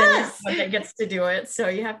 Yes. Then that gets to do it. So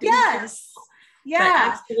you have to. Yes. Yeah,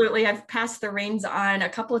 but absolutely. I've passed the reins on a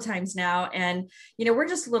couple of times now. And, you know, we're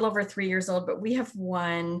just a little over 3 years old, but we have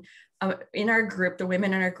won in our group, the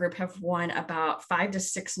women in our group have won about 5 to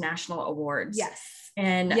 6 national awards. Yes.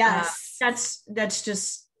 And yes.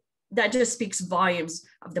 That just speaks volumes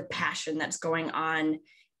of the passion that's going on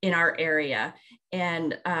in our area.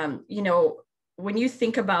 And, you know, when you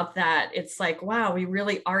think about that, it's like, wow, we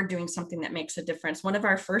really are doing something that makes a difference. One of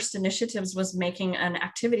our first initiatives was making an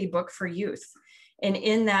activity book for youth. And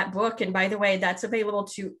in that book, and by the way, that's available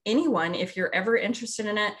to anyone. If you're ever interested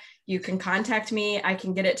in it, you can contact me. I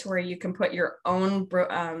can get it to where you can put your own, what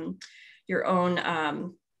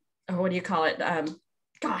do you call it?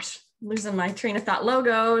 Gosh, losing my train of thought,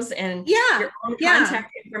 logos and your own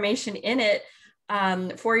contact information in it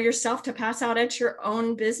for yourself to pass out at your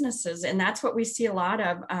own businesses. And that's what we see a lot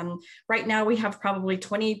of. Right now, we have probably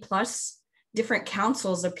 20 plus different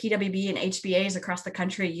councils of PWB and HBAs across the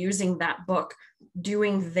country using that book,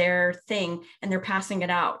 doing their thing, and they're passing it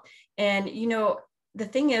out. And, you know, the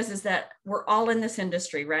thing is that we're all in this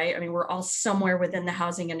industry, right? I mean, we're all somewhere within the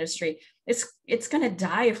housing industry. It's going to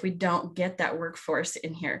die if we don't get that workforce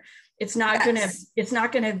in here. It's not going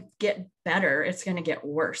to get better. It's going to get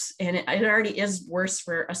worse. And it already is worse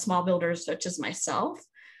for a small builder such as myself,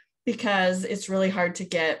 because it's really hard to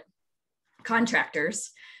get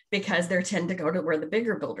contractors because they tend to go to where the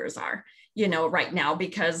bigger builders are, you know, right now,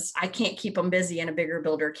 because I can't keep them busy and a bigger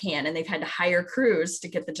builder can, and they've had to hire crews to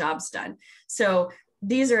get the jobs done. So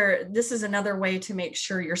this is another way to make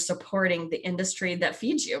sure you're supporting the industry that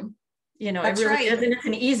feeds you. You know, it really is, and it's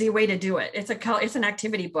an easy way to do it. It's an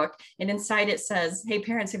activity book, and inside it says, hey,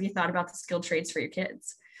 parents, have you thought about the skilled trades for your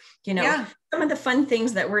kids? You know, some of the fun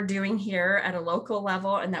things that we're doing here at a local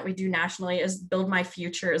level and that we do nationally is Build My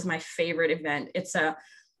Future is my favorite event.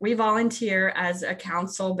 We volunteer as a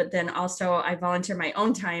council, but then also I volunteer my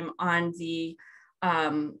own time on the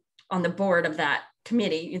board of that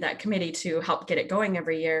committee to help get it going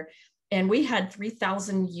every year. And we had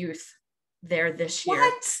 3,000 youth there this year.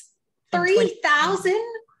 What? 3,000?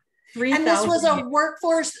 And this was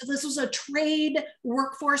 3,000. this was a trade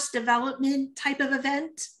workforce development type of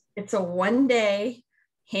event. It's a 1-day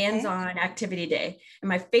hands-on activity day. And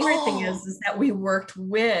my favorite thing is that we worked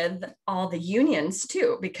with all the unions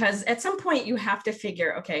too, because at some point you have to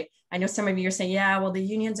figure, okay, I know some of you are saying, yeah, well, the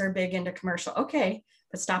unions are big into commercial. Okay,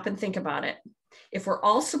 but stop and think about it. If we're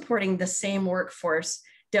all supporting the same workforce,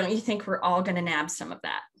 don't you think we're all going to nab some of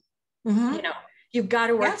that? Mm-hmm. You know, you've got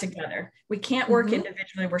to work together. We can't work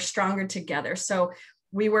individually. We're stronger together. So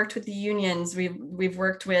we worked with the unions. We've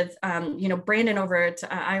worked with, Brandon over at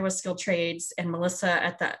Iowa Skilled Trades and Melissa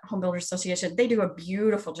at the Home Builders Association. They do a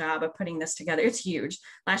beautiful job of putting this together. It's huge.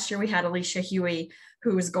 Last year we had Alicia Huey,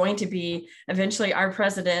 who is going to be eventually our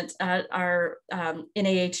president at our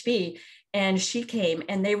NAHB. And she came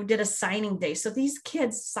and they did a signing day. So these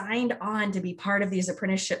kids signed on to be part of these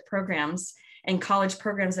apprenticeship programs and college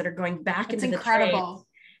programs that are going back into the trade.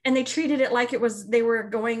 And they treated it like they were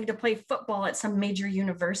going to play football at some major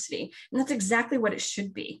university. And that's exactly what it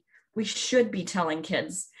should be. We should be telling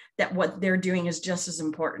kids that what they're doing is just as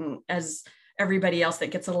important as everybody else that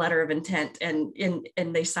gets a letter of intent and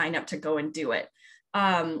they sign up to go and do it.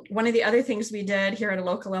 One of the other things we did here at a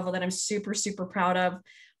local level that I'm super, super proud of,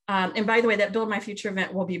 and by the way, that Build My Future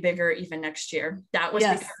event will be bigger even next year. That was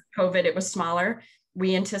because of COVID, it was smaller.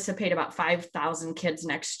 We anticipate about 5,000 kids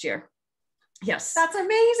next year. Yes. That's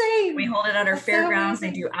amazing. We hold it at our fairgrounds.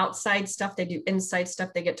 They do outside stuff. They do inside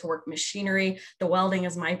stuff. They get to work machinery. The welding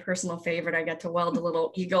is my personal favorite. I got to weld a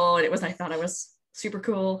little eagle and I thought it was super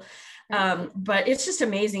cool. But it's just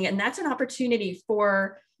amazing. And that's an opportunity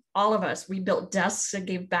for all of us. We built desks and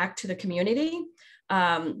gave back to the community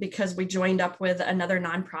because we joined up with another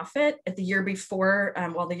nonprofit at the year before.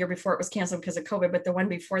 The year before it was canceled because of COVID, but the one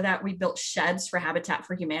before that, we built sheds for Habitat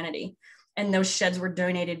for Humanity. And those sheds were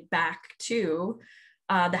donated back to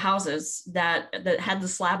the houses that had the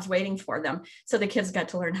slabs waiting for them. So the kids got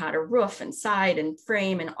to learn how to roof and side and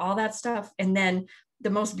frame and all that stuff. And then the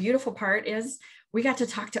most beautiful part is we got to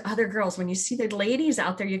talk to other girls. When you see the ladies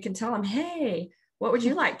out there, you can tell them, hey, what would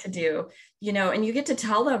you like to do? And you get to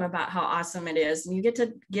tell them about how awesome it is. And you get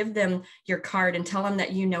to give them your card and tell them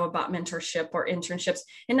that you know about mentorship or internships,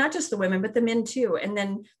 and not just the women, but the men too. And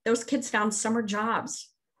then those kids found summer jobs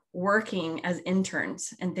working as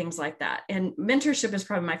interns and things like that. And mentorship is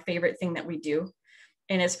probably my favorite thing that we do.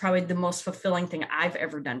 And it's probably the most fulfilling thing I've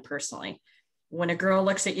ever done personally. When a girl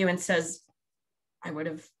looks at you and says, I would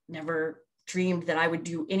have never dreamed that I would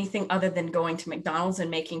do anything other than going to McDonald's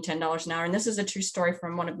and making $10 an hour. And this is a true story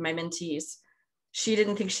from one of my mentees. She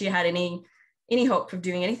didn't think she had any hope of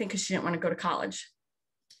doing anything because she didn't want to go to college.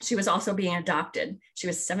 She was also being adopted. She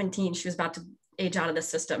was 17. She was about to age out of the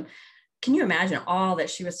system. Can you imagine all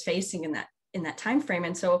that she was facing in that time frame?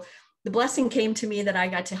 And so the blessing came to me that I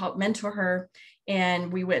got to help mentor her.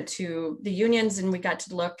 And we went to the unions and we got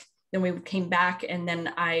to look. Then we came back and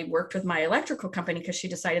then I worked with my electrical company because she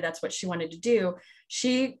decided that's what she wanted to do.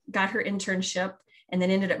 She got her internship and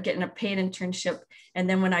then ended up getting a paid internship. And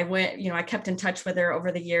then when I went, I kept in touch with her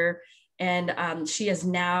over the year. And she is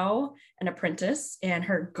now an apprentice and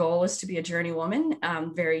her goal is to be a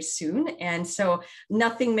journeywoman very soon. And so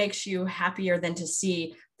nothing makes you happier than to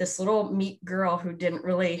see this little meek girl who didn't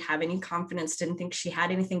really have any confidence, didn't think she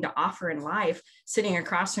had anything to offer in life, sitting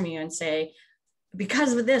across from you and say,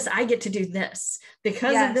 because of this, I get to do this.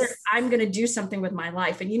 Because of this, I'm going to do something with my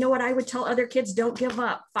life. And you know what? I would tell other kids, don't give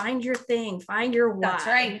up. Find your thing. Find your why. That's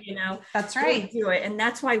right. That's right. Do it. And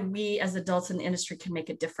that's why we as adults in the industry can make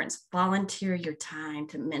a difference. Volunteer your time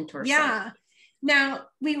to mentor. Yeah. Now,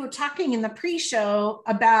 we were talking in the pre-show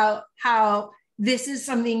about how this is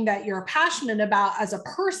something that you're passionate about as a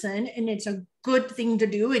person, and it's a good thing to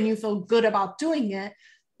do, and you feel good about doing it.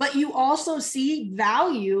 But you also see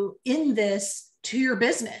value in this to your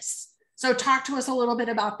business. So talk to us a little bit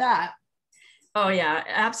about that. Oh yeah,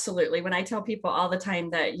 absolutely. When I tell people all the time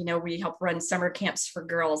that, we help run summer camps for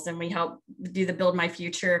girls and we help do the Build My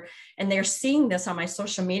Future, and they're seeing this on my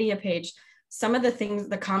social media page, some of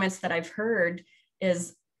the comments that I've heard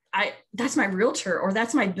is, that's my realtor or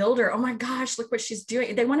that's my builder. Oh my gosh, look what she's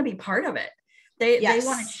doing. They want to be part of it. They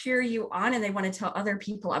want to cheer you on and they want to tell other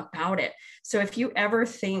people about it. So if you ever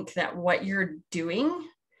think that what you're doing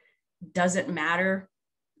doesn't matter,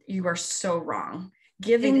 you are so wrong.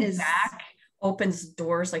 Giving back opens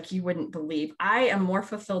doors like you wouldn't believe. I am more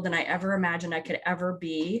fulfilled than I ever imagined I could ever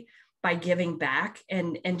be by giving back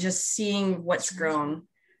and just seeing what's grown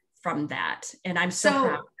from that. And I'm so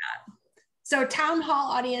proud of that. So town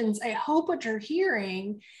hall audience, I hope what you're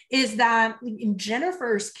hearing is that in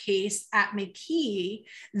Jennifer's case at McKee,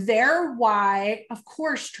 their why, of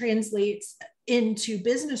course, translates into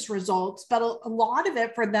business results, but a lot of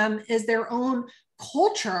it for them is their own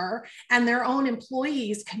culture and their own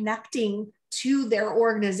employees connecting to their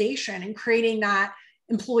organization and creating that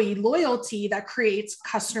employee loyalty that creates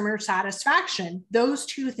customer satisfaction. Those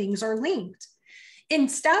two things are linked. In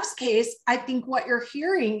Steph's case, I think what you're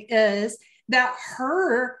hearing is that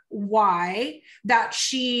her why that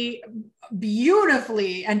she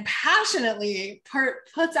beautifully and passionately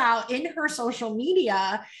puts out in her social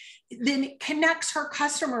media, then connects her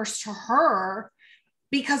customers to her,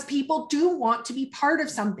 because people do want to be part of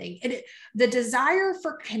something. The desire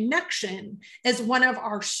for connection is one of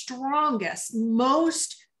our strongest,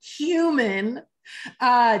 most human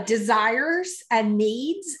desires and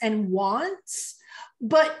needs and wants,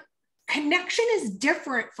 but connection is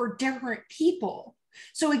different for different people.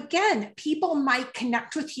 So again, people might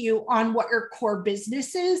connect with you on what your core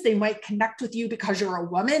business is. They might connect with you because you're a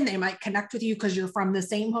woman. They might connect with you because you're from the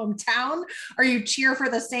same hometown, or you cheer for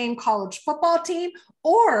the same college football team,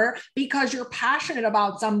 or because you're passionate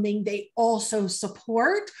about something they also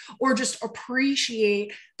support, or just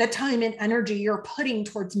appreciate the time and energy you're putting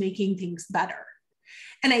towards making things better.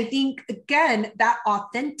 And I think, again, that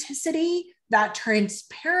authenticity, that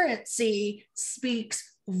transparency speaks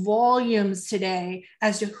volumes today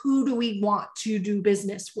as to who do we want to do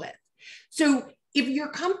business with. So if your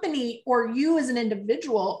company or you as an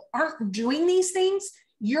individual aren't doing these things,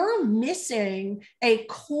 you're missing a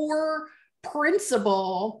core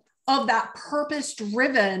principle of that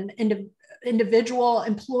purpose-driven individual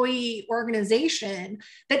employee organization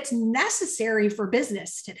that's necessary for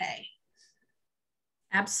business today.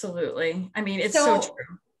 Absolutely. I mean, it's so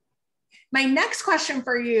true. My next question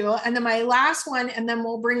for you, and then my last one, and then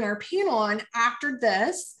we'll bring our panel on after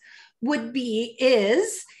this, would be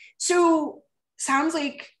so sounds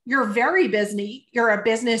like you're very busy. You're a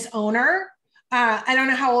business owner. I don't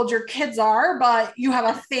know how old your kids are, but you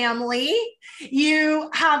have a family. You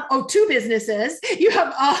have, two businesses. You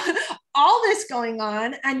have all this going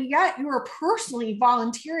on, and yet you are personally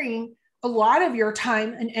volunteering a lot of your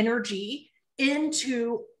time and energy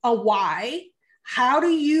into a why. How do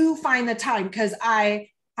you find the time? Because I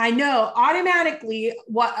know automatically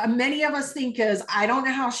what many of us think is, I don't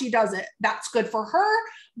know how she does it. That's good for her,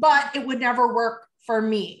 but it would never work for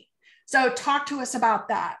me. So talk to us about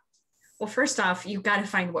that. Well, first off, you've got to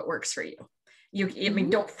find what works for you. I mean,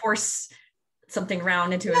 don't force something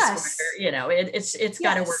round into a square. It's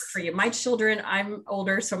got to work for you. My children, I'm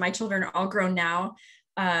older, so my children are all grown now.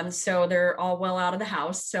 So they're all well out of the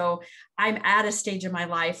house. So I'm at a stage in my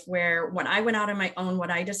life where when I went out on my own,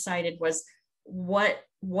 what I decided was, what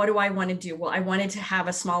do I want to do? Well, I wanted to have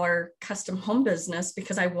a smaller custom home business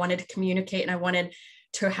because I wanted to communicate and I wanted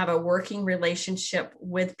to have a working relationship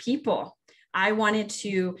with people. I wanted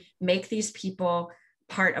to make these people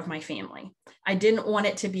part of my family. I didn't want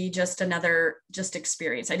it to be just another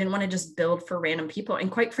experience. I didn't want to just build for random people.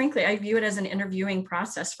 And quite frankly, I view it as an interviewing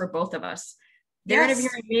process for both of us. They're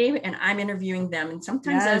interviewing me and I'm interviewing them. And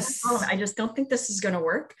sometimes I just don't think this is going to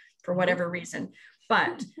work for whatever reason.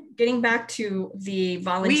 But getting back to the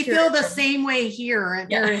volunteer. We feel the same way here at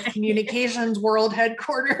Meredith Communications World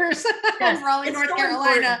Headquarters in Raleigh, North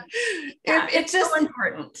Carolina. It's just so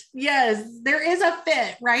important. Yes, there is a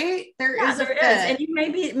fit, right? There is a fit. And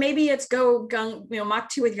maybe it's go gung, Mach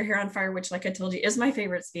 2 with your hair on fire, which, like I told you, is my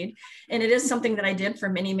favorite speed. And it is something that I did for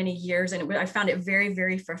many, many years. And I found it very,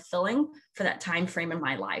 very fulfilling for that time frame in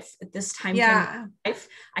my life. At this time frame in my life,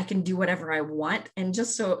 I can do whatever I want. And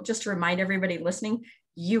just to remind everybody listening,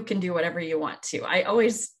 you can do whatever you want to. I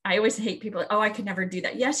always hate people. I could never do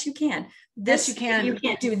that. Yes, you can. You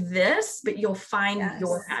can't do this, but you'll find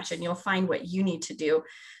your passion. You'll find what you need to do.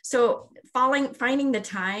 So finding the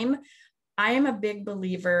time, I am a big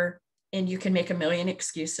believer in you can make a million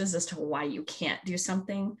excuses as to why you can't do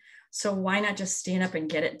something. So why not just stand up and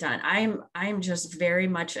get it done? I'm just very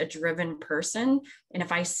much a driven person. And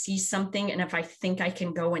if I see something and if I think I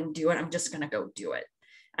can go and do it, I'm just going to go do it.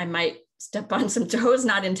 I might step on some toes,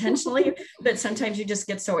 not intentionally, but sometimes you just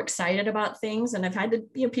get so excited about things. And I've had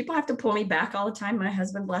to, people have to pull me back all the time. My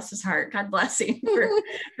husband, bless his heart, God bless him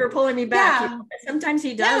for pulling me back. Sometimes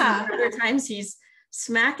he does. And other times he's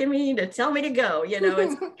smacking me to tell me to go,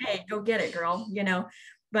 it's, hey, go get it, girl,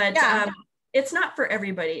 but it's not for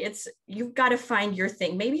everybody. You've got to find your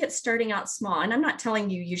thing. Maybe it's starting out small. And I'm not telling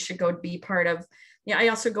you should go be part of, I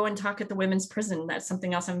also go and talk at the women's prison. That's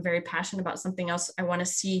something else I'm very passionate about, something else I want to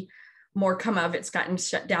see more come of. It's gotten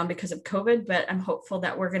shut down because of COVID, but I'm hopeful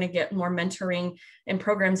that we're going to get more mentoring and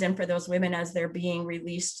programs in for those women as they're being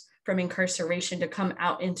released from incarceration to come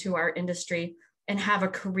out into our industry and have a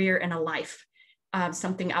career and a life,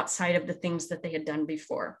 something outside of the things that they had done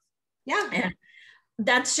before. Yeah. And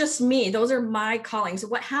that's just me. Those are my callings.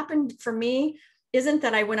 What happened for me isn't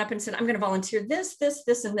that I went up and said, I'm going to volunteer this,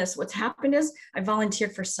 and this. What's happened is I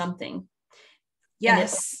volunteered for something.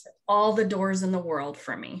 Yes. And all the doors in the world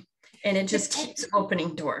for me. And it just keeps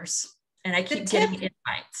opening doors. And I keep getting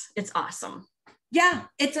invites. It's awesome. Yeah,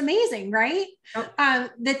 it's amazing, right? Oh.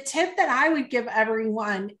 The tip that I would give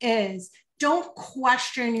everyone is don't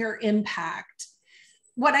question your impact.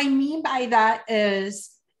 What I mean by that is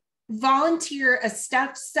volunteer, as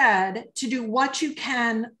Steph said, to do what you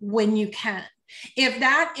can when you can. If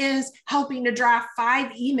that is helping to draft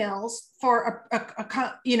 5 emails for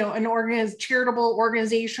an charitable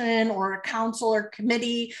organization or a council or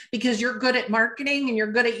committee, because you're good at marketing and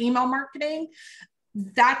you're good at email marketing,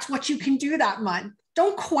 that's what you can do that month.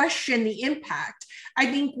 Don't question the impact. I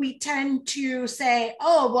think we tend to say,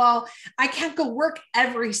 oh, well, I can't go work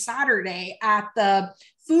every Saturday at the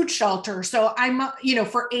food shelter. So I'm,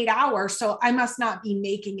 for 8 hours. So I must not be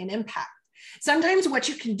making an impact. Sometimes what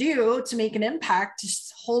you can do to make an impact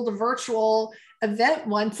is hold a virtual event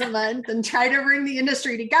once a month and try to bring the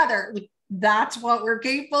industry together. That's what we're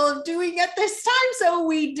capable of doing at this time. So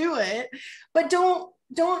we do it, but don't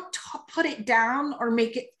put it down or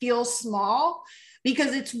make it feel small,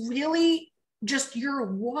 because it's really just your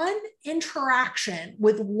one interaction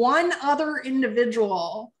with one other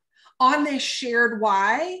individual on this shared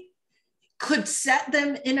why could set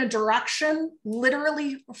them in a direction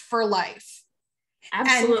literally for life.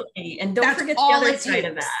 Absolutely. And don't forget the other side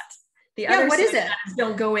of that. The other what side is it? Is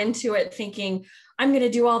don't go into it thinking, I'm going to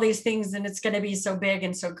do all these things and it's going to be so big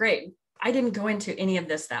and so great. I didn't go into any of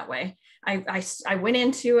this that way. I went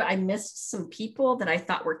into, I missed some people that I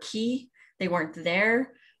thought were key. They weren't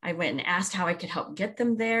there. I went and asked how I could help get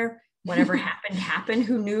them there. Whatever happened.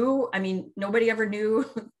 Who knew? I mean, nobody ever knew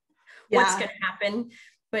what's going to happen.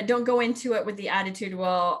 But don't go into it with the attitude,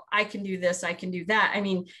 well, I can do this, I can do that. I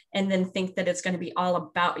mean, and then think that it's going to be all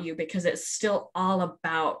about you, because it's still all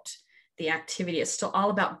about the activity. It's still all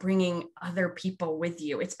about bringing other people with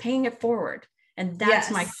you. It's paying it forward. And that's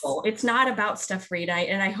my goal. It's not about Steph Reed.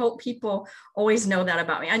 And I hope people always know that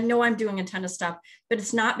about me. I know I'm doing a ton of stuff, but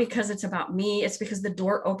it's not because it's about me. It's because the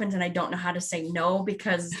door opens and I don't know how to say no,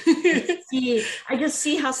 because I just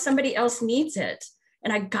see how somebody else needs it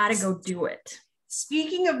and I got to go do it.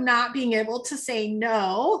 Speaking of not being able to say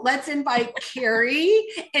no, let's invite Kerry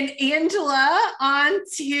and Angela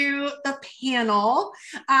onto the panel.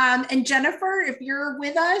 And Jennifer, if you're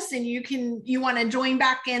with us and you want to join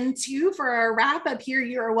back in too for a wrap up here,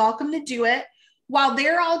 you're welcome to do it. While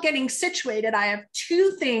they're all getting situated, I have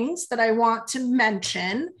 2 things that I want to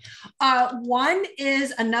mention. One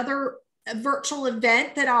is another virtual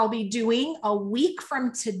event that I'll be doing a week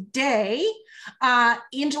from today.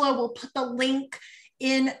 Angela will put the link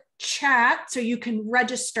in chat so you can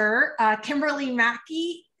register. Kimberly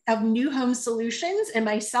McKee of New Home Solutions and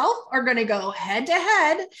myself are going to go head to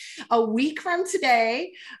head a week from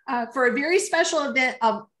today for a very special event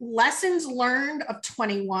of lessons learned of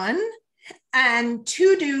 21 and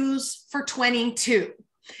to-dos for 22.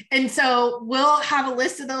 And so we'll have a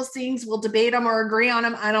list of those things. We'll debate them or agree on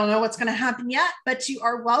them. I don't know what's going to happen yet, but you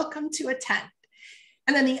are welcome to attend.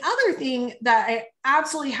 And then the other thing that I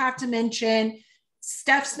absolutely have to mention,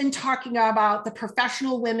 Steph's been talking about the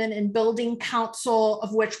Professional Women in Building Council,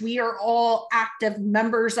 of which we are all active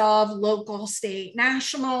members of, local, state,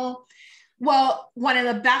 national. Well, one of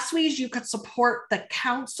the best ways you could support the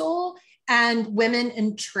council and women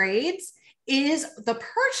in trades is the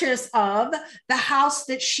purchase of the House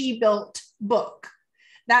That She Built book.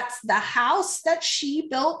 That's the House That She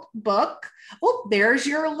Built book. Oh, there's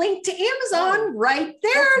your link to Amazon right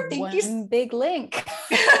there. Thank you. One big link.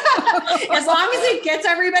 As long as it gets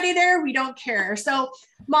everybody there, we don't care. So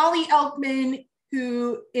Molly Elkman,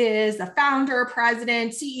 who is the founder,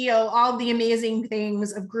 president, CEO, all the amazing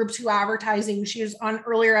things of Groups Who Advertising. She was on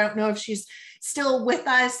earlier. I don't know if she's still with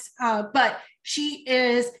us, but she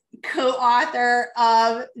is co-author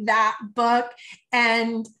of that book.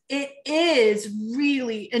 And it is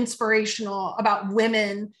really inspirational about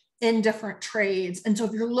women in different trades. And so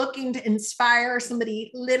if you're looking to inspire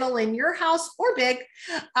somebody little in your house or big,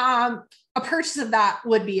 a purchase of that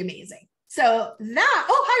would be amazing. So that,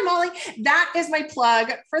 oh, hi, Molly. That is my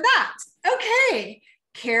plug for that. Okay,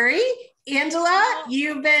 Kerry, Angela,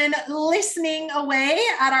 you've been listening away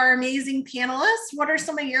at our amazing panelists. What are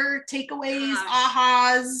some of your takeaways,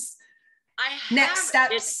 ahas, next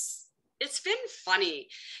steps? It's been funny,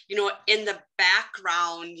 in the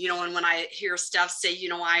background, and when I hear Steph say,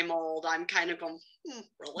 I'm old, I'm kind of going,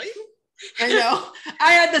 really? I know.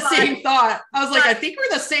 I had the same thought. I was like, I think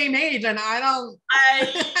we're the same age, and I'm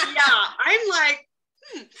like,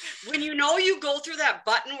 When you know you go through that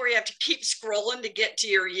button where you have to keep scrolling to get to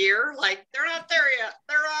your year, like they're not there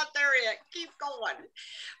yet, keep going.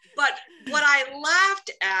 But what I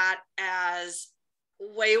laughed at as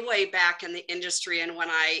way back in the industry, and when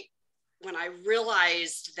I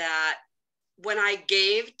realized that when I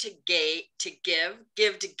gave to give to give,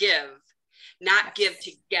 not give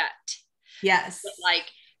to get. Yes. But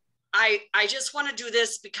like, I just want to do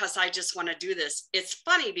this because I just want to do this. It's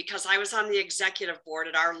funny because I was on the executive board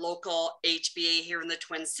at our local HBA here in the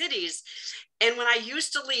Twin Cities. And when I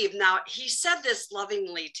used to leave, now he said this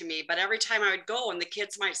lovingly to me, but every time I would go and the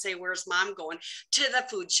kids might say, where's mom going? To the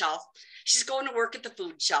food shelf. She's going to work at the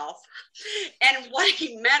food shelf. And what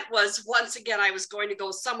he meant was, once again, I was going to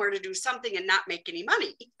go somewhere to do something and not make any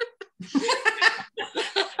money.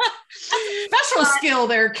 Special skill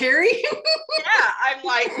there, Kerry. Yeah, I'm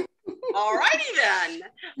like, all righty then.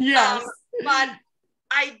 Yes. But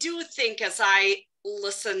I do think, as I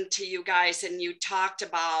listened to you guys and you talked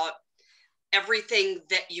about everything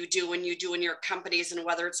that you do and you do in your companies, and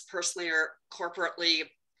whether it's personally or corporately,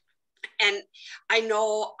 and I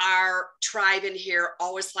know our tribe in here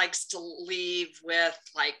always likes to leave with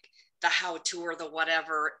like the how-to or the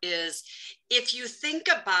whatever, is if you think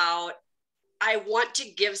about, I want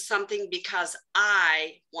to give something because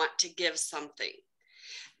I want to give something,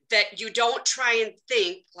 that you don't try and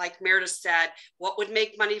think, like Meredith said, what would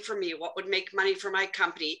make money for me? What would make money for my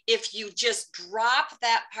company? If you just drop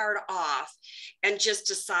that part off and just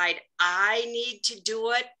decide, I need to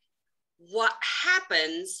do it, what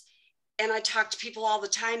happens, and I talk to people all the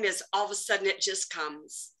time, is all of a sudden it just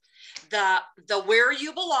comes. The where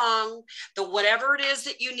you belong, the whatever it is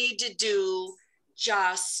that you need to do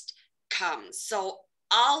just comes. So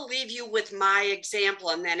I'll leave you with my example.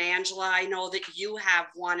 And then Angela, I know that you have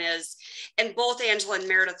one, is, and both Angela and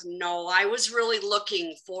Meredith know, I was really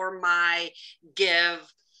looking for my give.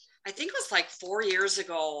 I think it was like 4 years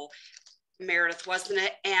ago, Meredith, wasn't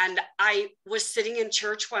it? And I was sitting in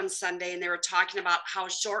church one Sunday and they were talking about how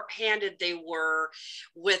shorthanded they were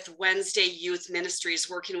with Wednesday youth ministries,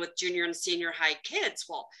 working with junior and senior high kids.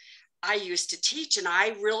 Well, I used to teach and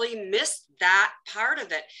I really missed that part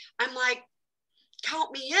of it. I'm like,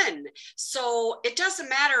 count me in. So it doesn't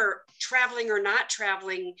matter traveling or not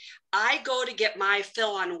traveling. I go to get my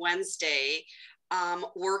fill on Wednesday,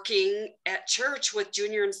 working at church with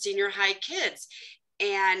junior and senior high kids.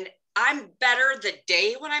 And I'm better the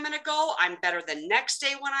day when I'm going to go. I'm better the next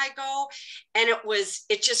day when I go. And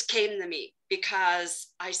it just came to me because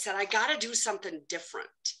I said, I got to do something different.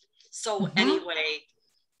 So anyway,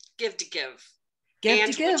 give to give.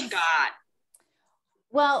 And what you got?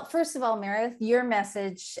 Well, first of all, Meredith, your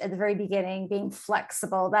message at the very beginning, being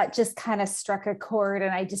flexible, that just kind of struck a chord.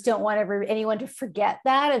 And I just don't want anyone to forget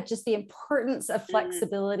that, of just the importance of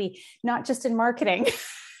flexibility, not just in marketing,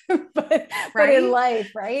 but in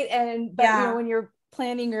life, right? But you know, when you're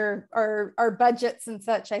planning our budgets and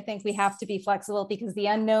such, I think we have to be flexible because the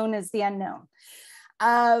unknown is the unknown.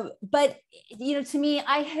 But, you know, to me,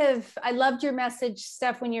 I loved your message,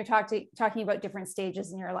 Steph, when you're talking about different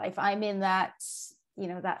stages in your life. I'm in that, you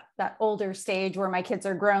know, that older stage where my kids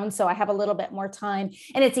are grown. So I have a little bit more time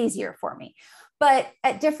and it's easier for me. But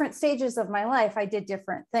at different stages of my life, I did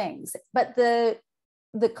different things. But the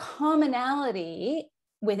commonality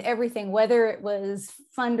with everything, whether it was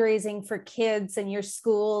fundraising for kids and your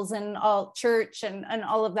schools and all church and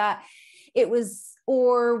all of that,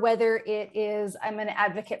 or whether it is, I'm an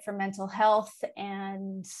advocate for mental health.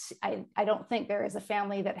 And I don't think there is a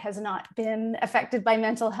family that has not been affected by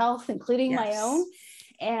mental health, including my own.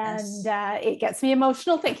 And it gets me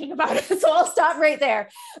emotional thinking about it. So I'll stop right there.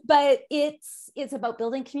 But it's about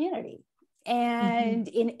building community. And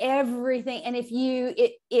in everything, and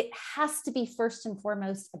it has to be first and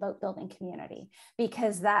foremost about building community,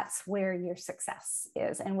 because that's where your success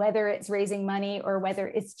is. And whether it's raising money or whether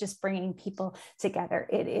it's just bringing people together,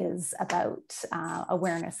 it is about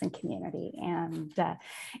awareness and community. And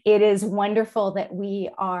it is wonderful that we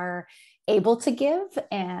are able to give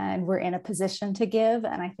and we're in a position to give.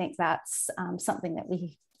 And I think that's something that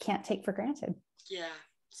we can't take for granted. Yeah.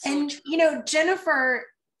 And, you know, Jennifer,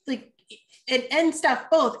 like, and Steph,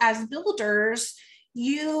 both as builders,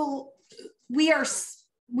 we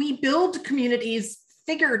build communities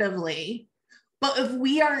figuratively, but if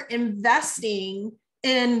we are investing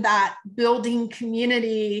in that building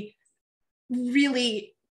community,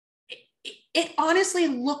 really, it honestly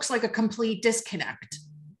looks like a complete disconnect.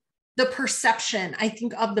 The perception, I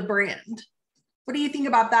think, of the brand. What do you think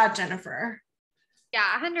about that, Jennifer?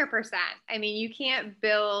 Yeah, 100%. I mean, you can't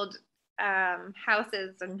build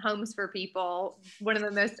houses and homes for people, one of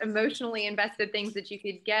the most emotionally invested things that you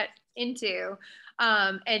could get into,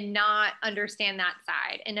 and not understand that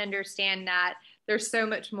side and understand that there's so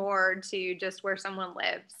much more to just where someone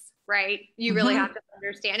lives, right? You really have to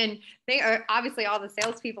understand. And they are obviously, all the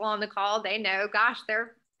salespeople on the call, they know, gosh,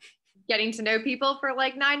 they're getting to know people for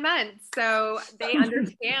like 9 months. So they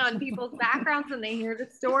understand people's backgrounds and they hear the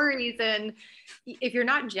stories. And if you're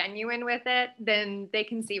not genuine with it, then they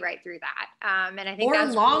can see right through that. And I think or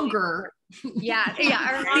that's longer. Really,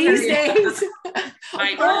 yeah. Or These days.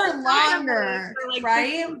 Or longer, like,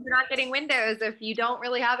 right? You're not getting windows if you don't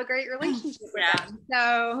really have a great relationship with them.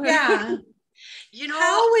 So yeah. You know,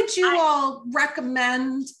 how would you all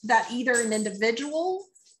recommend that either an individual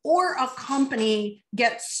or a company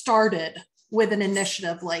get started with an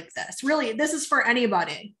initiative like this? Really, this is for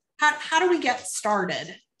anybody. How do we get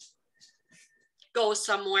started? Go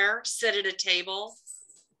somewhere, sit at a table.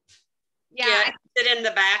 yeah, Sit in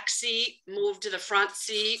the back seat, move to the front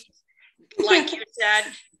seat. Like you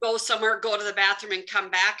said, go somewhere, go to the bathroom and come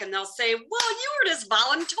back, and they'll say, well, you were just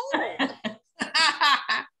voluntold.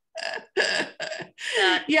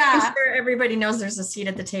 Yeah. I'm sure everybody knows there's a seat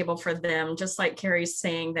at the table for them, just like Kerry's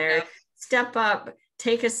saying there. Yep. Step up,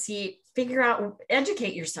 take a seat, figure out,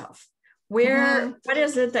 educate yourself. What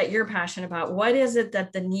is it that you're passionate about? What is it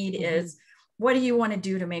that the need is? What do you want to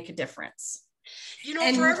do to make a difference? You know,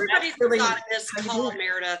 and for everybody who's really on this call,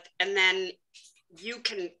 Meredith, and then you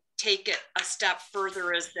can take it a step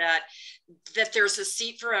further, is that there's a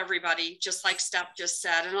seat for everybody, just like Steph just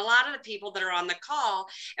said. And a lot of the people that are on the call,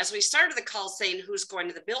 as we started the call saying who's going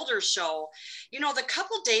to the Builder Show, you know, the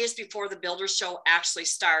couple days before the Builder Show actually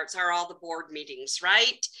starts are all the board meetings,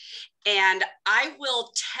 right? And I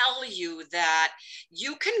will tell you that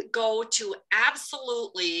you can go to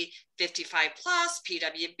absolutely 55 plus,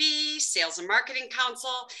 PWB, Sales and Marketing Council,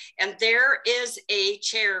 and there is a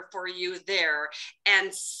chair for you there.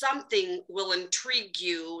 And something will intrigue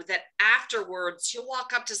you that afterwards you'll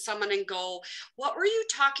walk up to someone and go, what were you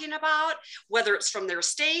talking about? Whether it's from their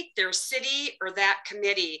state, their city, or that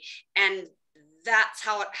committee. And that's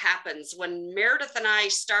how it happens. When Meredith and I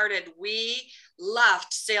started, we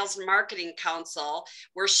left Sales and Marketing Council,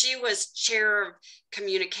 where she was chair of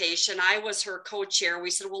communication. I was her co-chair. We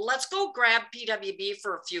said, well, let's go grab PWB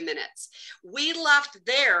for a few minutes. We left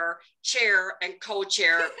their chair and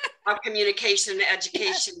co-chair of communication and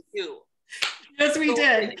education too. Yes, we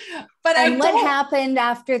did. But what happened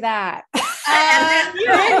after that? And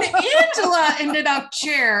then Angela ended up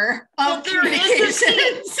chair of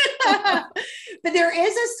communications. But there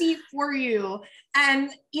is a seat for you. And,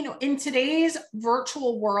 you know, in today's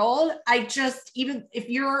virtual world, even if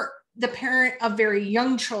you're the parent of very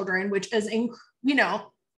young children, which is, you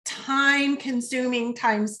know, time consuming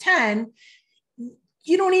times 10,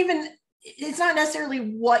 it's not necessarily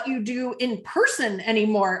what you do in person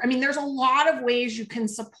anymore. I mean, there's a lot of ways you can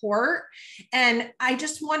support. And I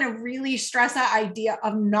just want to really stress that idea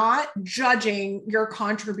of not judging your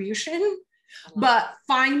contribution, but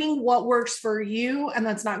finding what works for you. And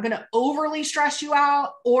that's not going to overly stress you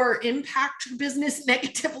out or impact your business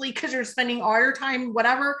negatively because you're spending all your time,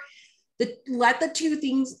 whatever. Let the two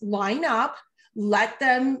things line up, let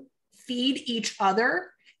them feed each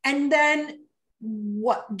other, and then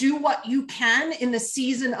do what you can in the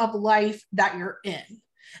season of life that you're in.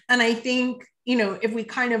 And I think, you know, if we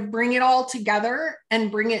kind of bring it all together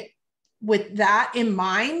and bring it with that in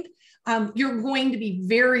mind, you're going to be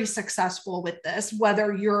very successful with this,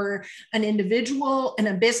 whether you're an individual and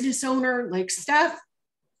a business owner like Steph,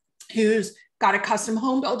 who's got a custom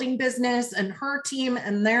home building business and her team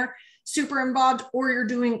and they're super involved, or you're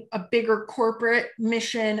doing a bigger corporate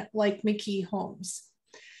mission like McKee Homes.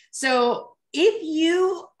 So if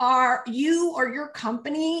you or your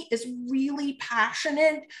company is really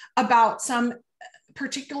passionate about some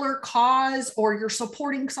particular cause, or you're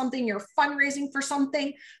supporting something, you're fundraising for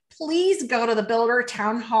something, please go to the Builder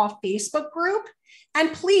Town Hall Facebook group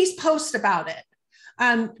and please post about it.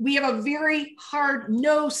 We have a very hard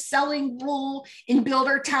no selling rule in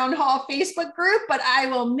Builder Town Hall Facebook group, but I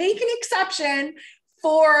will make an exception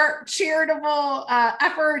for charitable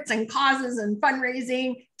efforts and causes and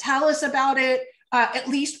fundraising. Tell us about it. At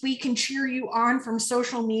least we can cheer you on from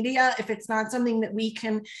social media if it's not something that we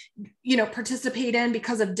can, you know, participate in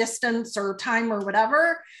because of distance or time or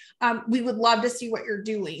whatever. We would love to see what you're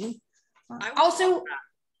doing. Also,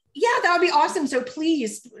 yeah, that would be awesome. So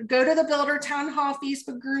please go to the Builder Town Hall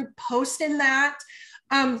Facebook group, post in that.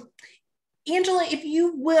 Angela, if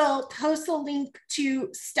you will post the link to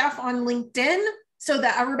Steph on LinkedIn so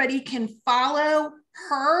that everybody can follow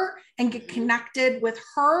her and get connected with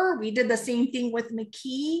her. We did the same thing with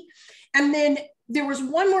McKee. And then there was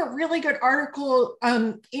one more really good article,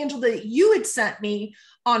 Angela, that you had sent me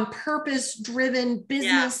on purpose-driven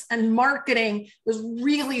business and marketing. It was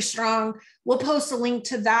really strong. We'll post a link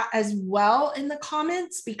to that as well in the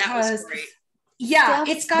comments, because yeah,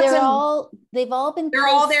 it's got they've all been they're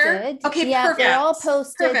posted. All there. Okay, yeah, perfect. They're all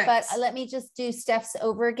posted, perfect. But let me just do Steph's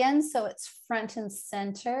over again, so it's front and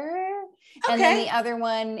center. Okay. And then the other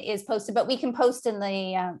one is posted, but we can post in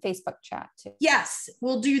the Facebook chat too. Yes,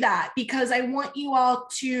 we'll do that, because I want you all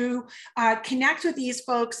to connect with these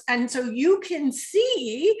folks, and so you can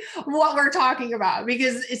see what we're talking about,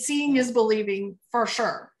 because seeing is believing for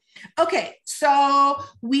sure. Okay, so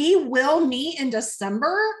we will meet in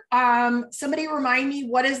December. Somebody remind me,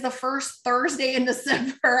 what is the first Thursday in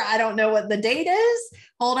December? I don't know what the date is.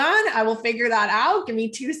 Hold on, I will figure that out. Give me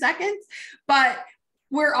 2 seconds. But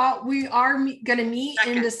we are going to meet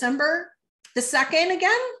in December the 2nd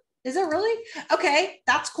again. Is it really? Okay,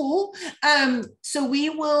 that's cool. So we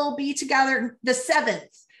will be together the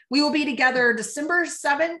 7th. We will be together December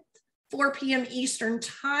 7th, 4 p.m. Eastern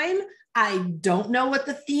time. I don't know what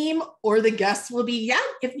the theme or the guests will be yet.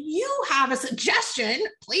 If you have a suggestion,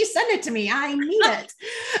 please send it to me. I need it.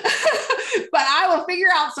 But I will figure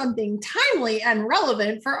out something timely and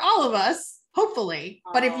relevant for all of us, hopefully.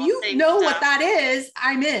 But if you know what that is,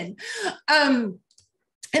 I'm in. And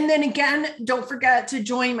then again, don't forget to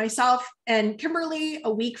join myself and Kimberly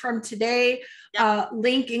a week from today.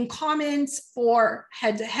 Link in comments for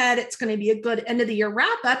head to head. It's going to be a good end of the year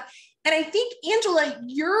wrap up. And I think, Angela,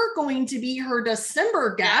 you're going to be her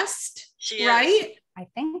December guest, right? I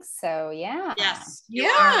think so. Yeah. Yes.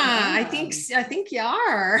 I think you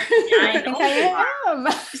are. Yeah, I think I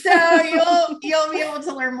am. So you'll be able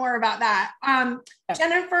to learn more about that.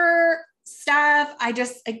 Jennifer, Steph,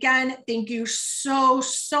 again, thank you so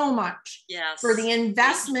much for the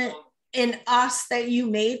investment in us that you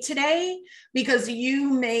made today, because you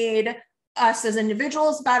made us as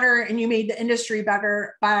individuals better, and you made the industry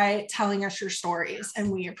better by telling us your stories, and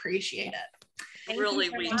we appreciate it. Really,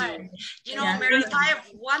 we do. You know, Meredith, I have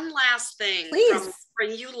one last thing. Please.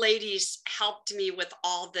 From you ladies helped me with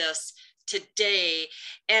all this today.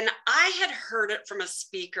 And I had heard it from a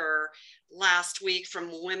speaker last week from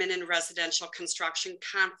Women in Residential Construction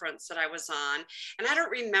Conference that I was on. And I don't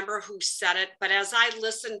remember who said it, but as I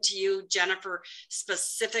listened to you, Jennifer,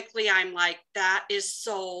 specifically, I'm like, that is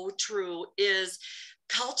so true, is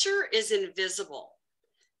culture is invisible.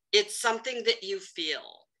 It's something that you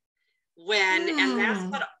feel. And that's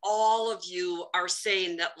what all of you are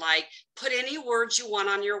saying, that like, put any words you want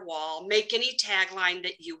on your wall, make any tagline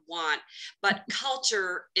that you want, but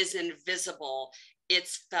culture is invisible.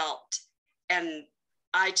 It's felt. And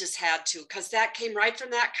I just had to, because that came right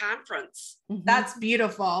from that conference. That's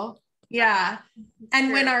beautiful. Yeah.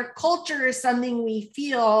 And when our culture is something we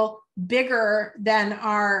feel bigger than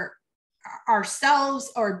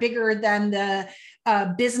ourselves, or bigger than the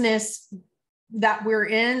business that we're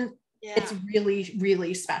in, it's really,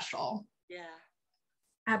 really special. Yeah.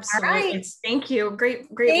 Absolutely. Right. Thank you. Great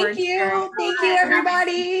Thank words. you. Thank you,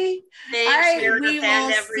 everybody. Thanks, all right. Meredith, We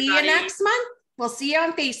will see you next month. We'll see you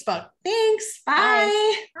on Facebook. Thanks.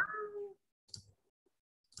 Bye. Bye.